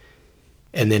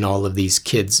 And then all of these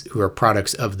kids who are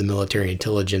products of the military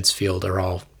intelligence field are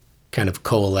all kind of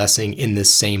coalescing in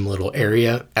this same little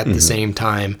area at the same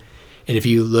time. And if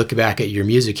you look back at your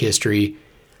music history,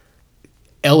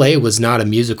 LA was not a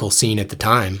musical scene at the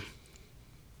time.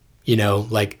 You know,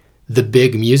 like the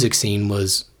big music scene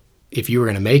was, if you were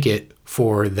going to make it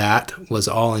for that, was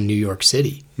all in New York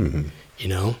City. You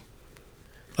know,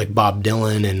 like Bob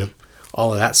Dylan and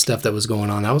all of that stuff that was going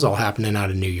on, that was all happening out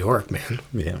of New York, man.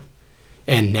 Yeah.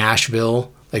 And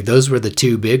Nashville, like those were the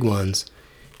two big ones.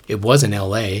 It wasn't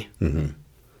LA, and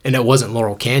it wasn't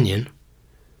Laurel Canyon.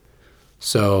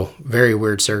 So very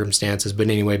weird circumstances. But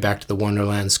anyway, back to the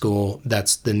Wonderland School.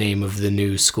 That's the name of the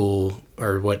new school,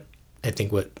 or what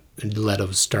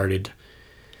Leto started,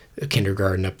 a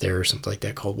kindergarten up there or something like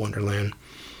that called Wonderland.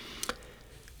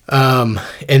 And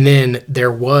then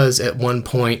there was at one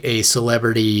point a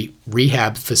celebrity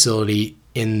rehab facility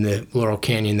in the Laurel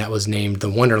Canyon that was named the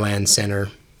Wonderland Center.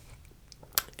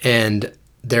 And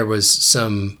there was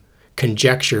some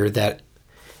conjecture that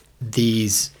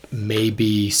these may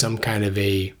be some kind of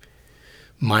a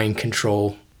mind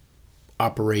control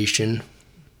operation.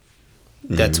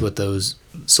 That's what those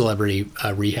celebrity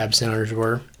rehab centers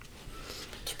were.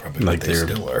 It's probably like they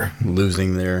still are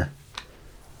losing their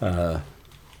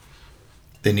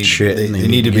they need shit. They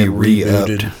need to be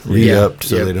re-upped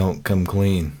so they don't come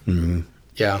clean.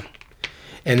 Yeah.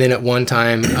 And then at one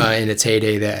time in its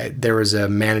heyday, there was a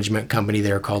management company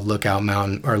there called Lookout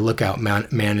Mountain, or Lookout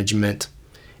Management,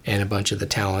 and a bunch of the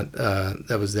talent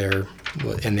that was there,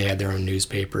 and they had their own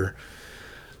newspaper.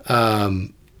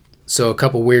 So a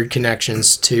couple weird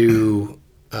connections to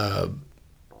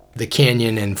the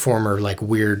canyon and former like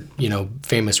weird,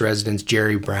 famous residents.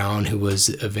 Jerry Brown, who was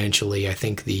eventually, I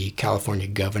think, the California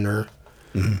governor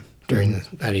during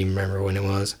I don't even remember when it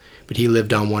was, but he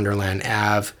lived on Wonderland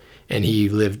Ave, and he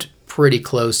lived pretty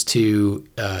close to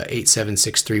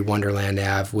 8763 Wonderland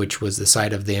Ave, which was the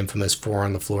site of the infamous 4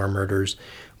 on the Floor murders,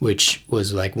 which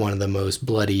was like one of the most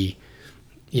bloody,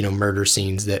 murder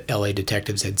scenes that LA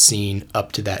detectives had seen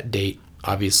up to that date.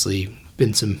 Obviously,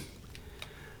 been some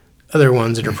other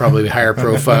ones that are probably higher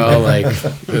profile, like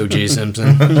O.J.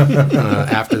 Simpson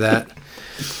after that.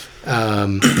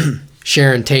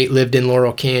 Sharon Tate lived in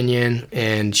Laurel Canyon,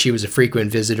 and she was a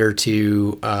frequent visitor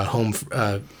to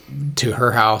to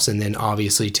her house, and then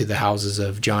obviously to the houses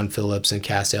of John Phillips and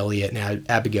Cass Elliott and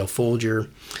Abigail Folger.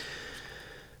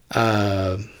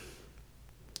 And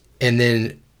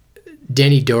then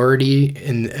Denny Doherty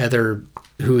and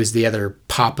who is the other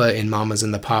Papa in Mamas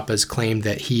and the Papas, claimed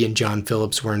that he and John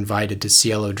Phillips were invited to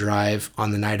Cielo Drive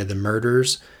on the night of the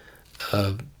murders,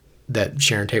 that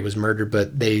Sharon Tate was murdered,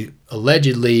 but they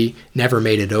allegedly never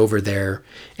made it over there.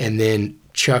 And then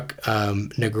Chuck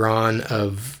Negron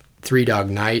of Three Dog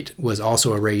Night was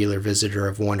also a regular visitor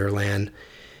of Wonderland,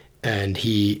 and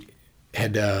he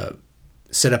had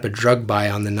set up a drug buy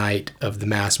on the night of the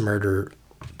mass murder,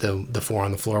 the 4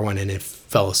 on the Floor one, and it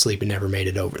fell asleep and never made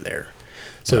it over there.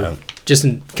 So just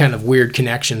in kind of weird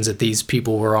connections that these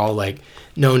people were all like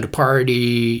known to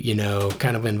party,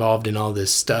 kind of involved in all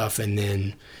this stuff, and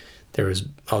then there was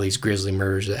all these grisly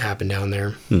murders that happened down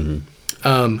there.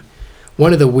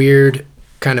 One of the weird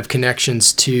kind of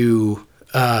connections to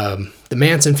the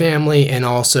Manson family, and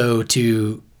also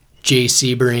to Jay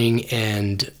Sebring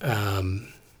and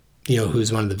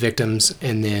who's one of the victims,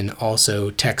 and then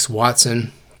also Tex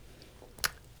Watson.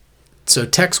 So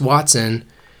Tex Watson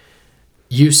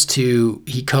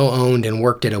he co-owned and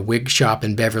worked at a wig shop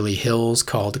in Beverly Hills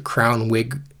called Crown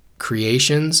Wig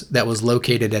Creations that was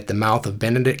located at the mouth of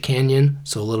Benedict Canyon,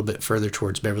 so a little bit further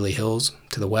towards Beverly Hills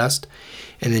to the west.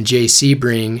 And then Jay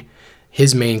Sebring,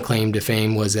 his main claim to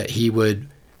fame was that he would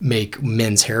make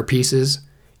men's hair pieces,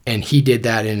 and he did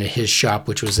that in his shop,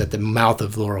 which was at the mouth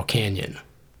of Laurel Canyon.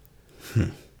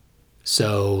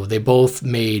 So they both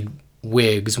made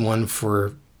wigs, one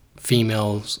for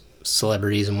female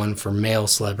celebrities and one for male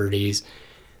celebrities.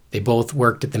 They both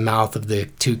worked at the mouth of the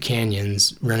two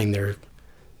canyons running their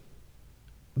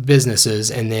businesses,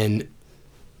 and then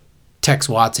Tex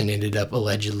Watson ended up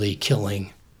allegedly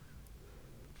killing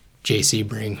Jay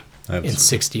Sebring in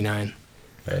 1969.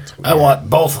 I want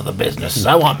both of the businesses.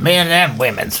 I want men and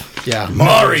women's. Yeah.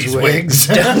 Maury's wigs.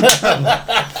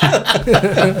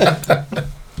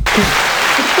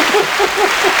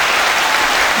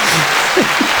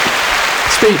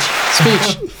 Speech.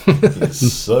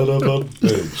 Son of a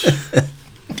bitch.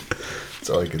 That's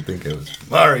all I could think of.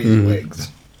 Maury's wigs.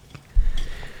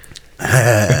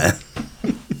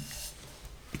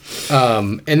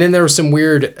 And then there was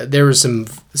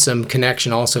some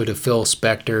connection also to Phil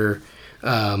Spector,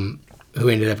 who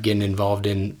ended up getting involved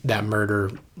in that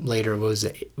murder later. Was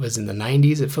in the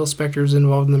 90s that Phil Spector was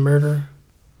involved in the murder?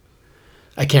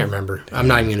 I can't remember. I'm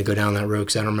not even going to go down that road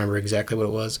because I don't remember exactly what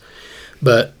it was.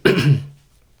 But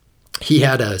he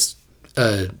had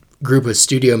a group of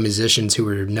studio musicians who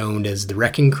were known as the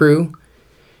Wrecking Crew,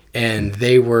 and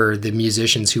they were the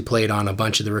musicians who played on a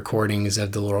bunch of the recordings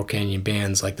of the Laurel Canyon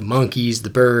bands like the Monkees, the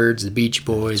Byrds, the Beach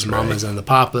Boys, Mamas and the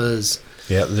Papas.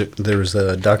 Yeah, there was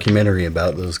a documentary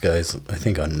about those guys, I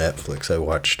think on Netflix. I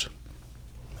watched,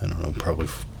 I don't know, probably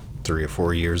 3 or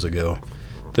 4 years ago.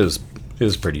 It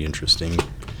was pretty interesting.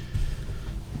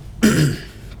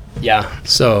 Yeah,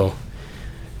 so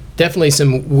definitely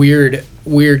some weird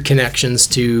connections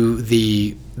to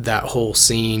that whole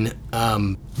scene.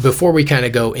 Before we kind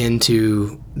of go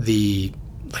into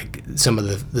some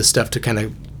of the stuff to kind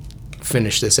of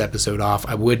finish this episode off,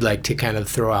 I would like to kind of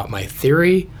throw out my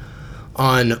theory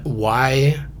on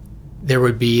why there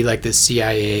would be like the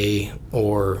CIA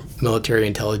or military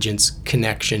intelligence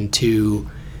connection to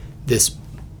this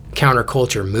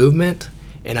counterculture movement.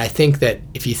 And I think that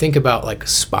if you think about like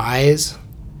spies,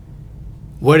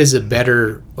 what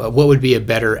would be a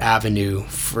better avenue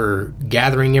for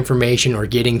gathering information or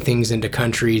getting things into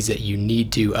countries that you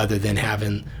need to, other than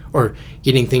having, or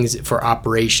getting things for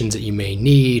operations that you may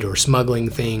need, or smuggling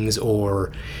things,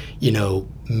 or,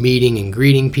 meeting and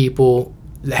greeting people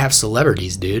that have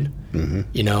celebrities, dude.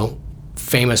 Mm-hmm.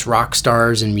 Famous rock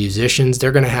stars and musicians,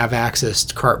 they're going to have access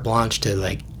to carte blanche to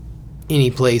like any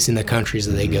place in the countries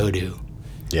that they go to.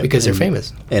 Yep. Because they're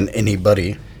famous. And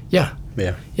anybody. Yeah.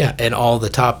 Yeah. Yeah. And all the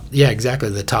top, exactly.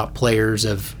 The top players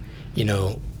of,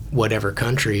 whatever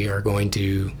country are going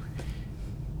to,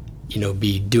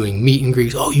 be doing meet and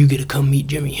greets. Oh, you get to come meet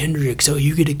Jimi Hendrix. Oh,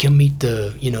 you get to come meet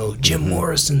the, Jim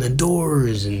Morrison, the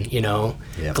Doors, and,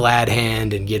 Glad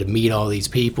Hand, and get to meet all these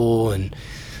people and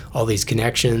all these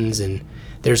connections. And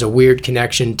there's a weird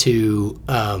connection to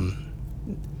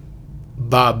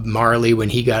Bob Marley when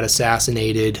he got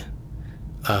assassinated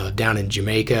down in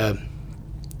Jamaica.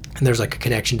 And there's like a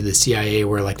connection to the CIA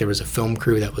where like there was a film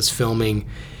crew that was filming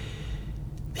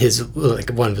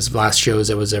one of his last shows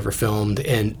that was ever filmed,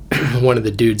 and one of the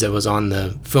dudes that was on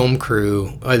the film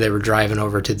crew, they were driving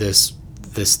over to this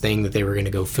thing that they were going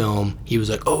to go film. He was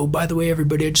like, "Oh, by the way,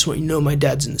 everybody, I just want you to know my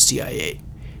dad's in the CIA."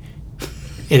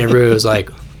 And everybody was like,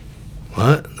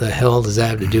 "What the hell does that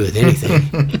have to do with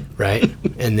anything?" Right?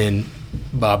 And then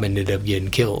Bob ended up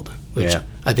getting killed, which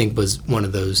I think was one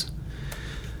of those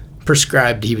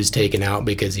prescribed. He was taken out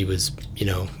because he was,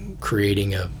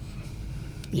 creating a,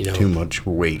 too much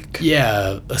wake.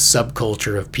 Yeah, a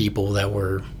subculture of people that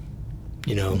were,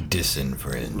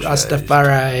 disenfranchised.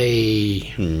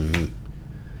 Rastafari. Mm-hmm.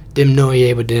 Dem know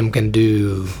ye what dem can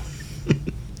do.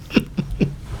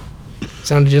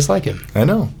 Sounded just like him. I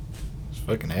know. It's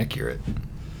fucking accurate.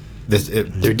 The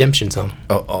Redemption song.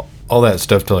 All that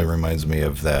stuff totally reminds me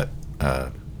of that.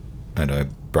 I know I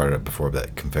brought it up before, but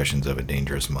that Confessions of a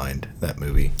Dangerous Mind, that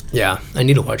movie. Yeah, I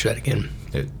need to watch that again.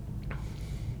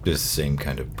 Just the same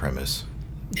kind of premise.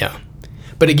 Yeah,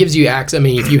 but it gives you access. I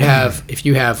mean, if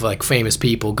you have like famous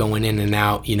people going in and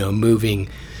out, moving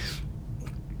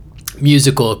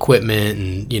musical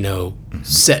equipment and,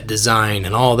 set design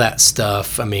and all that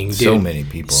stuff. I mean, so many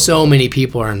people. So many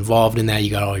people are involved in that.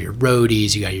 You got all your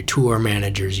roadies, you got your tour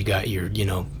managers, you got your, you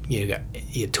got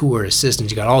your tour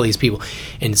assistants, you got all these people.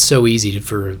 And it's so easy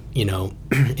for,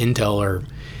 intel or,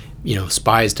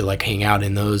 spies to like hang out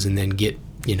in those and then get,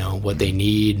 what they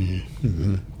need.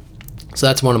 And so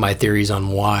that's one of my theories on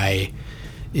why,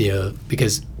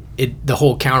 because the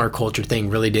whole counterculture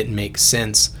thing really didn't make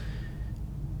sense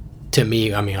to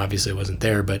me. I mean, obviously I wasn't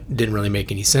there, but it didn't really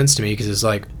make any sense to me because it's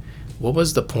like, what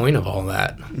was the point of all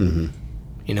that?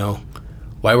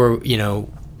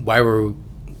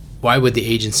 Why would the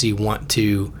agency want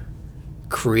to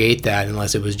create that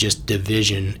unless it was just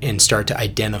division and start to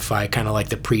identify kind of like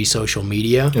the pre-social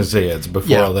media? It's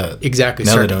before all that. Exactly.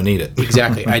 Now they don't need it.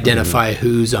 Exactly. Identify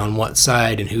who's on what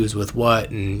side and who's with what,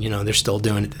 and they're still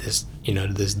doing it to this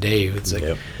day. It's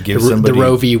like the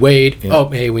Roe v. Wade. Yeah. Oh,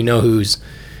 hey, we know who's.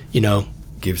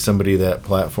 Give somebody that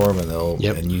platform and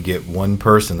and you get one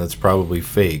person that's probably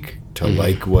fake to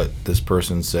like what this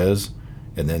person says,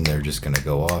 and then they're just going to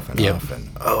go off and off and,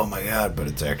 oh my God, but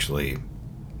it's actually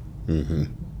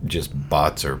just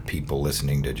bots or people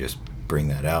listening to just bring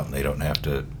that out, and they don't have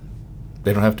to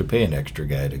pay an extra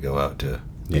guy to go out to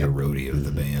be a roadie of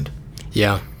the band.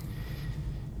 Yeah.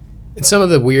 And some of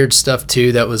the weird stuff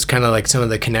too, that was kind of like some of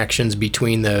the connections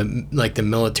between the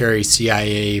military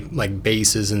CIA like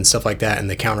bases and stuff like that and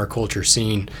the counterculture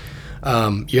scene.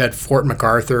 You had Fort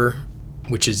MacArthur,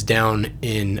 which is down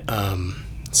in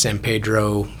San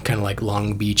Pedro, kind of like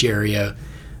Long Beach area,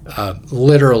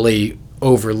 literally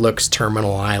overlooks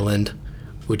Terminal Island,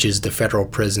 which is the federal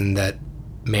prison that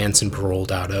Manson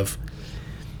paroled out of.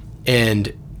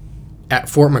 And at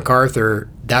Fort MacArthur,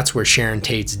 that's where Sharon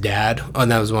Tate's dad,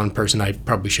 and that was one person I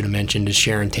probably should have mentioned, is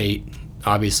Sharon Tate.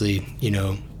 Obviously,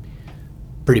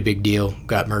 pretty big deal.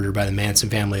 Got murdered by the Manson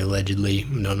family, allegedly.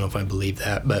 I don't know if I believe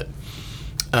that, but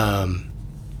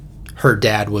her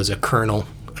dad was a colonel,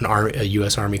 a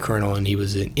U.S. Army colonel, and he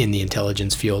was in the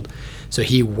intelligence field. So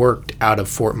he worked out of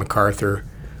Fort MacArthur,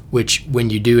 which when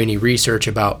you do any research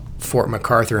about Fort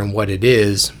MacArthur and what it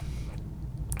is,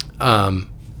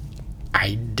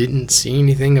 I didn't see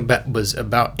anything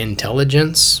about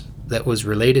intelligence that was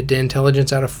related to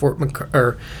intelligence out of Fort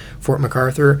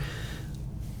MacArthur.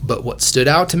 But what stood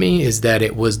out to me is that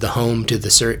it was the home to the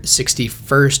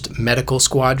 61st Medical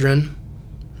Squadron,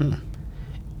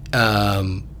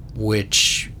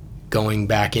 which, going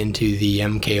back into the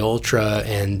MKULTRA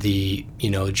and the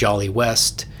Jolly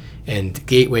West and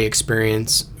Gateway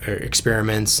experiments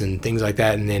and things like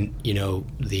that, and then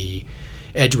the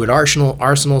Edgewood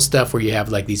Arsenal stuff, where you have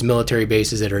like these military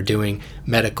bases that are doing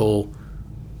medical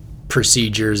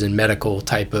procedures and medical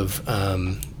type of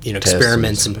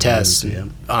experiments and tests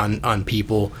on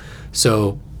people.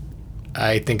 So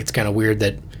I think it's kind of weird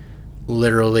that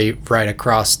literally right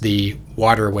across the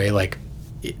waterway, like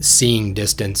seeing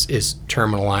distance, is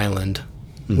Terminal Island,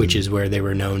 which is where they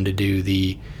were known to do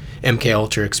the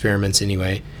MKUltra experiments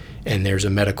anyway. And there's a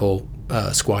medical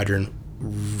squadron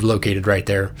located right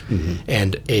there,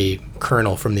 and a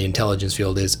colonel from the intelligence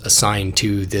field is assigned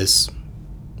to this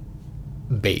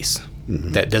base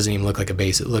that doesn't even look like a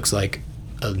base. It looks like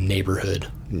a neighborhood.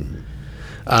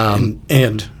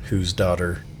 And whose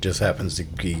daughter just happens to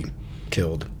be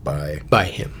killed by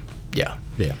him. Yeah.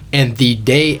 And the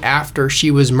day after she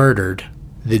was murdered,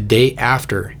 the day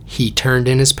after, he turned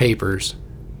in his papers,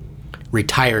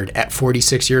 retired at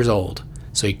 46 years old.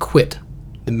 So he quit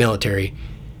the military,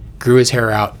 grew his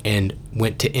hair out, and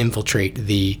went to infiltrate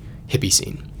the hippie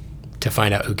scene to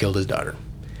find out who killed his daughter.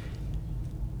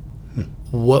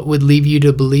 What would lead you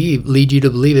to believe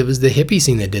it was the hippie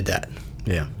scene that did that?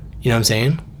 Yeah. You know what I'm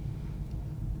saying?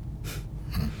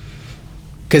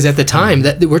 Because at the time,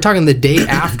 that we're talking the day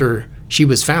after she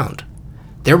was found,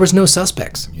 there was no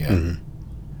suspects. Yeah.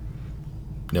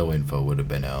 No info would have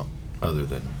been out other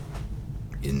than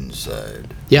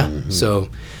inside. Yeah. So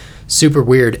super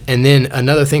weird. And then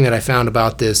another thing that I found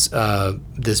about this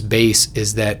this base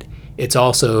is that it's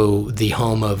also the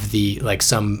home of the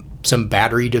some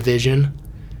battery division.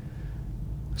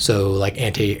 So like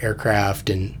anti-aircraft,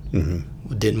 and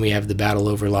didn't we have the battle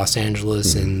over Los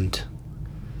Angeles and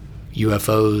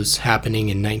UFOs happening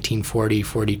in 1940,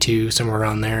 42, somewhere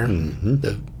around there? And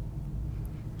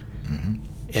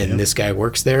this guy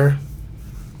works there?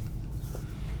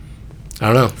 I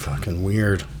don't know. Fucking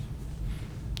weird.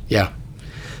 Yeah.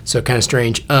 So kind of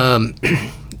strange. Like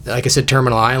I said,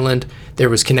 Terminal Island, there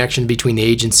was connection between the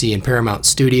agency and Paramount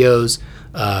Studios,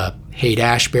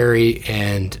 Haight-Ashbury,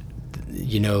 and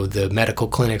the medical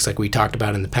clinics like we talked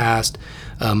about in the past.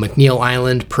 McNeil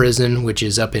Island Prison, which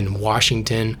is up in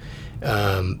Washington,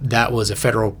 That was a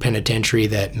federal penitentiary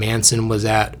that Manson was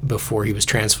at before he was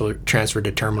transferred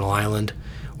to Terminal Island,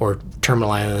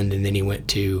 and then he went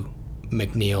to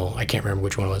McNeil. I can't remember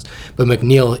which one it was, but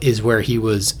McNeil is where he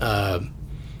was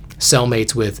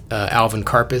cellmates with Alvin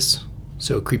Karpis.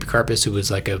 So Creepy Karpis, who was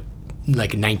like a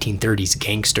 1930s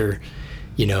gangster,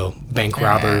 bank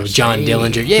robber, John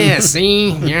Dillinger. Yeah,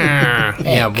 see,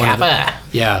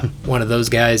 one of those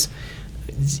guys.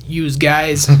 Used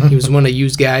guys. He was one of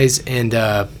used guys, and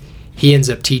he ends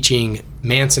up teaching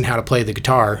Manson how to play the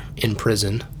guitar in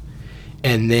prison,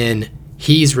 and then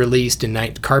he's released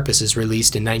Karpis is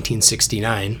released in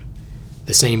 1969,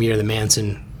 the same year the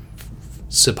Manson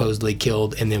supposedly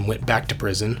killed, and then went back to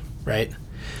prison, right?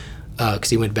 Because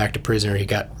he went back to prison, or he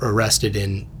got arrested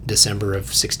in December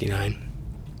of '69.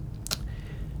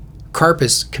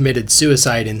 Karpis committed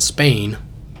suicide in Spain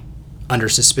under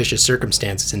suspicious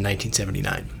circumstances in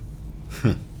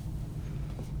 1979.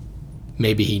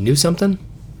 Maybe he knew something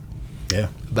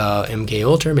about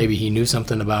MKUltra. Maybe he knew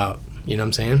something about, you know what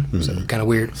I'm saying? Mm-hmm. So kind of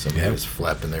weird. Somebody was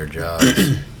flapping their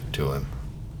jaws to him.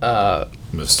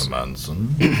 Mr.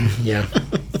 Manson. Yeah.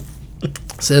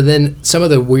 So then some of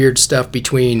the weird stuff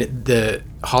between the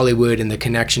Hollywood and the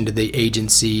connection to the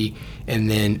agency, and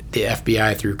then the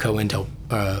FBI through COINTELPRO.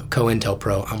 I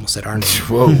almost said our name.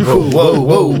 Whoa.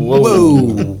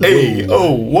 Hey,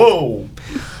 whoa.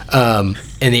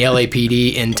 And the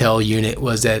LAPD intel unit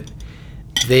was that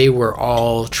they were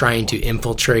all trying to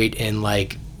infiltrate and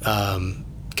kind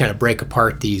of break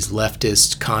apart these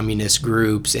leftist communist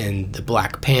groups and the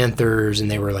Black Panthers, and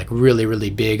they were really, really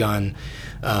big on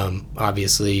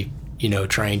obviously,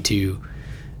 trying to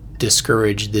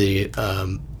discourage the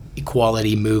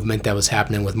equality movement that was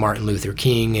happening with Martin Luther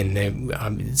King, and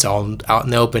it's all out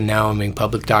in the open now. I mean,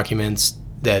 public documents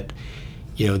that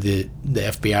the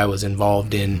FBI was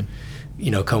involved in,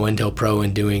 COINTELPRO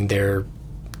and doing their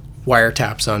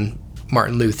wiretaps on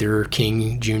Martin Luther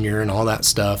King Jr. and all that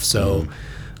stuff. So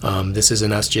this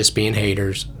isn't us just being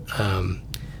haters.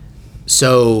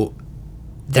 So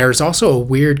there's also a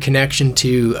weird connection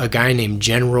to a guy named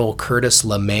General Curtis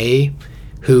LeMay,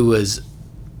 who was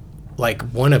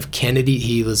one of Kennedy.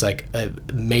 He was a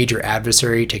major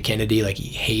adversary to Kennedy. He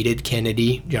hated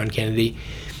Kennedy, John Kennedy.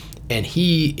 And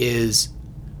he is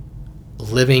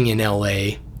living in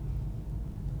LA,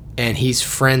 and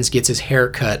gets his hair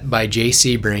cut by Jay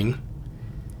Sebring.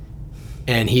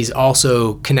 And he's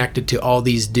also connected to all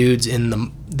these dudes in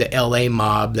the LA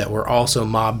mob that were also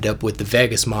mobbed up with the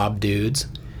Vegas mob dudes.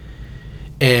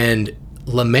 And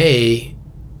LeMay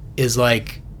is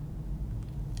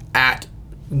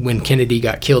when Kennedy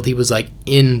got killed, he was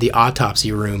in the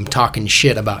autopsy room talking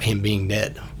shit about him being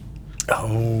dead.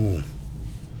 Oh.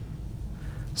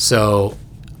 So,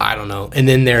 I don't know. And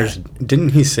then didn't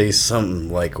he say something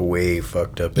way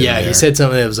fucked up in there? He said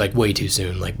something that was way too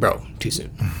soon. Bro, too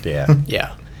soon. Yeah.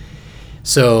 Yeah.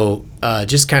 So,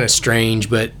 just kind of strange,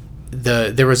 but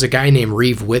there was a guy named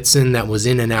Reeve Whitson that was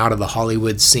in and out of the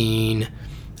Hollywood scene.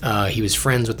 He was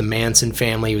friends with the Manson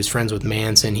family. He was friends with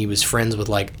Manson. He was friends with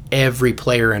every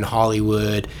player in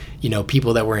Hollywood,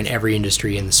 people that were in every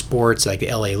industry in the sports, like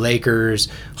the LA Lakers,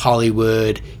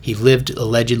 Hollywood. He lived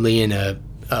allegedly in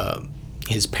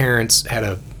his parents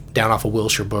had down off of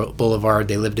Wilshire Boulevard.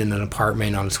 They lived in an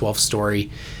apartment on a 12th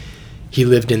story. He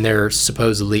lived in there,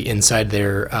 supposedly inside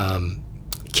their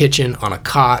kitchen on a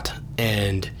cot,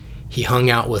 and he hung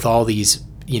out with all these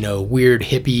weird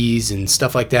hippies and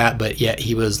stuff like that, but yet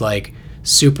he was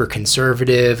super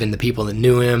conservative, and the people that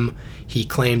knew him, he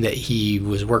claimed that he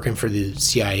was working for the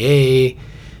CIA.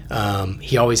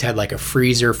 He always had a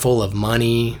freezer full of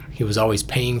money. He was always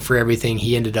paying for everything.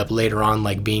 He ended up later on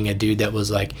being a dude that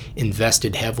was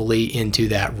invested heavily into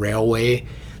that railway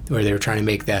where they were trying to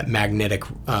make that magnetic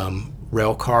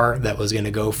rail car that was going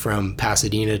to go from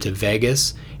Pasadena to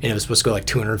Vegas, and it was supposed to go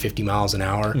 250 miles an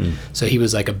hour. So he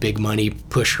was a big money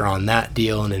pusher on that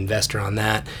deal, an investor on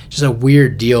that. Just a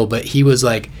weird deal, but he was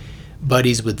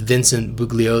buddies with Vincent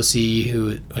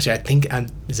Bugliosi, which I think,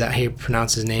 is that how you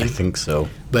pronounce his name? I think so.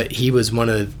 But he was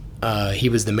he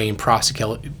was the main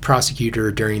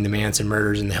prosecutor during the Manson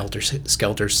murders and the Helter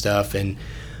Skelter stuff, and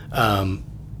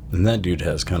that dude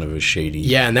has kind of a shady...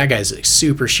 Yeah, and that guy's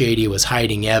super shady, was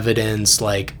hiding evidence,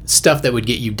 stuff that would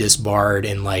get you disbarred,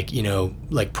 and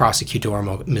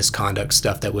prosecutorial misconduct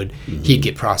stuff that would he'd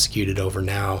get prosecuted over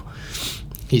now.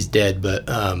 He's dead, but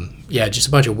just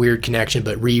a bunch of weird connection.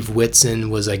 But Reeve Whitson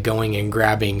was going and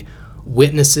grabbing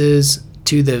witnesses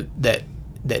to that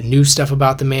knew stuff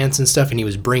about the Manson stuff, and he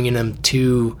was bringing them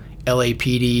to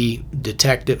LAPD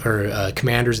detective or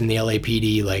commanders in the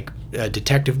LAPD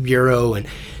detective bureau, and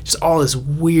just all this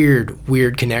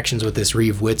weird connections with this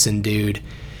Reeve Whitson dude.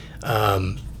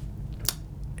 And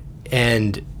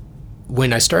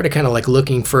when I started kind of like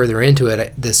looking further into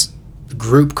it, this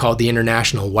group called the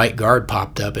International White Guard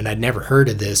popped up, and I'd never heard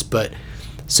of this, but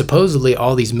supposedly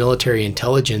all these military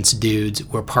intelligence dudes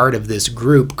were part of this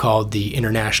group called the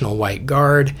International White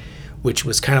Guard, which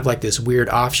was kind of like this weird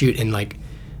offshoot, and like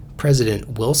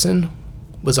President Wilson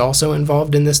was also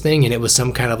involved in this thing, and it was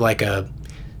some kind of like a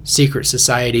secret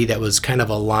society that was kind of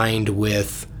aligned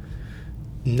with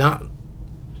not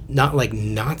like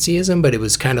Nazism, but it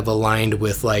was kind of aligned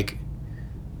with like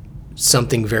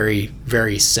something very,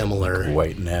 very similar.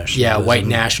 White nationalism. Yeah, white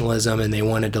nationalism, and they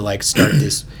wanted to like start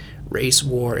this race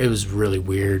war. It was really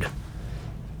weird.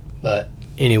 But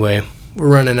anyway, we're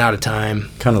running out of time.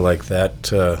 Kind of like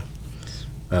that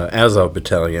Azov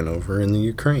battalion over in the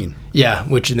Ukraine. Yeah,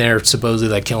 which they're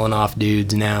supposedly like killing off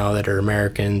dudes now that are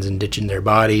Americans and ditching their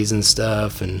bodies and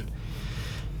stuff, and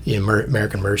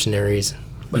American mercenaries,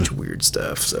 a bunch of weird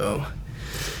stuff. So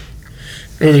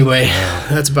anyway,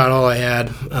 that's about all I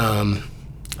had.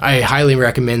 I highly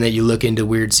recommend that you look into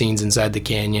Weird Scenes Inside the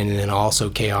Canyon, and then also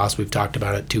Chaos. We've talked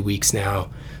about it 2 weeks now.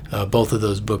 Both of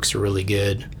those books are really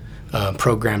good.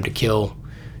 Program to Kill,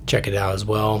 check it out as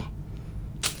well.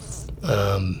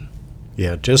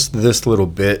 Yeah, just this little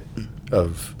bit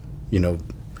of,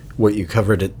 what you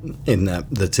covered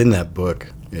that's in that book.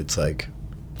 It's like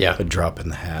a drop in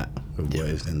the hat of what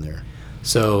is in there.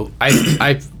 So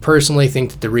I personally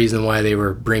think that the reason why they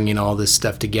were bringing all this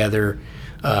stuff together,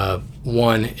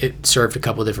 one, it served a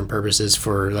couple of different purposes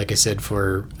for, like I said,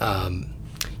 for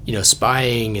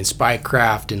spying and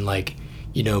spycraft and like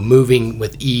moving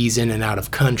with ease in and out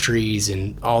of countries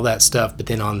and all that stuff. But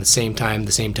then on the same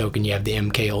token, you have the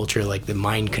MKULTRA, like the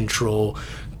mind control,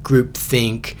 group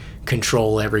think,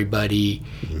 control everybody,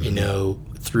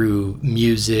 through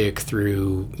music,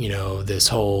 through this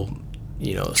whole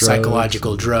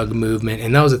psychological drug movement.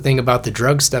 And that was the thing about the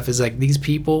drug stuff, is like these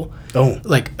people,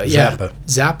 Zappa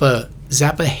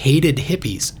hated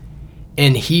hippies,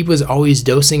 and he was always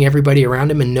dosing everybody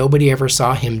around him, and nobody ever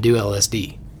saw him do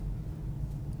LSD.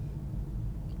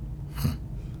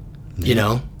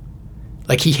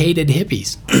 Like he hated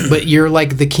hippies, but you're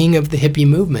like the king of the hippie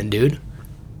movement, dude.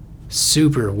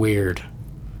 Super weird.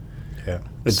 Yeah,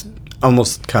 it's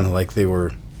almost kind of like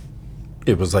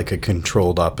it was like a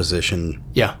controlled opposition.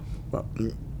 Yeah.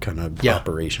 Kind of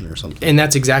operation or something. And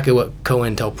that's exactly what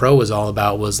COINTELPRO was all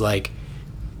about, was like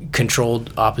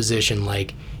controlled opposition,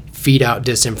 like feed out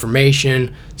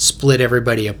disinformation, split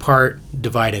everybody apart,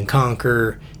 divide and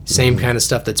conquer, same kind of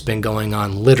stuff that's been going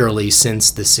on literally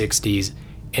since the 60s,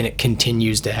 and it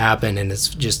continues to happen. And it's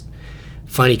just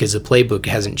funny because the playbook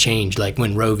hasn't changed. Like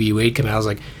when Roe v. Wade came out, I was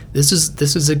like, this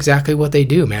is exactly what they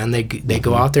do, man. They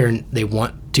go out there and they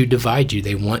want to divide you.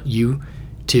 They want you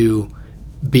to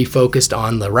be focused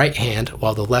on the right hand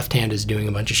while the left hand is doing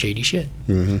a bunch of shady shit.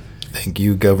 Mm-hmm. Thank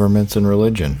you, governments and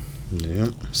religion. Yeah.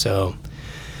 So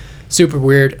super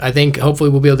weird. I think hopefully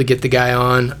we'll be able to get the guy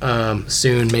on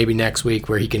soon, maybe next week,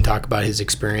 where he can talk about his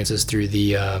experiences through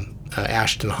the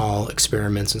Ashton Hall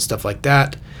experiments and stuff like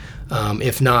that.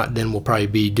 If not, then we'll probably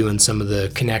be doing some of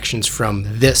the connections from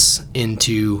this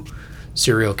into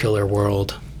serial killer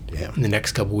world in the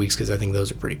next couple weeks, because I think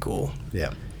those are pretty cool.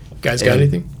 Yeah. Guys got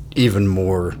anything? Even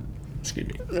more,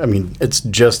 I mean, it's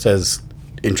just as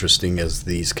interesting as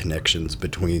these connections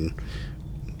between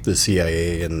the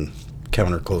CIA and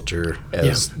counterculture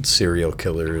as serial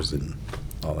killers and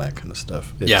all that kind of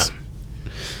stuff. It's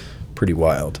pretty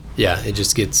wild. Yeah, it's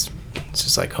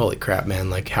just like, holy crap, man.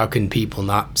 Like, how can people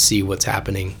not see what's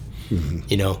happening?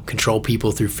 Mm-hmm. Control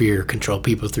people through fear, control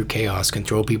people through chaos,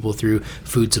 control people through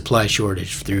food supply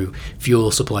shortage, through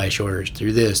fuel supply shortage,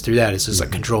 through this, through that. It's just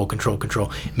like control.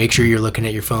 Make sure you're looking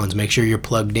at your phones. Make sure you're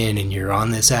plugged in and you're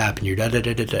on this app and you're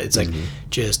da-da-da-da-da. It's like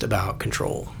just about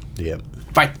control. Yep.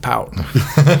 Fight the power.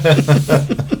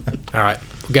 All right.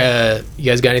 You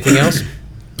guys got anything else?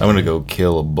 I'm going to go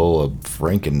kill a bull of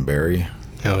Frankenberry.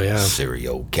 Oh, yeah.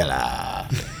 Serial killer.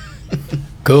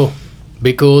 Cool.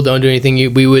 Be cool. Don't do anything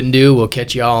we wouldn't do. We'll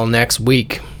catch you all next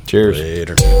week. Cheers.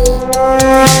 Later.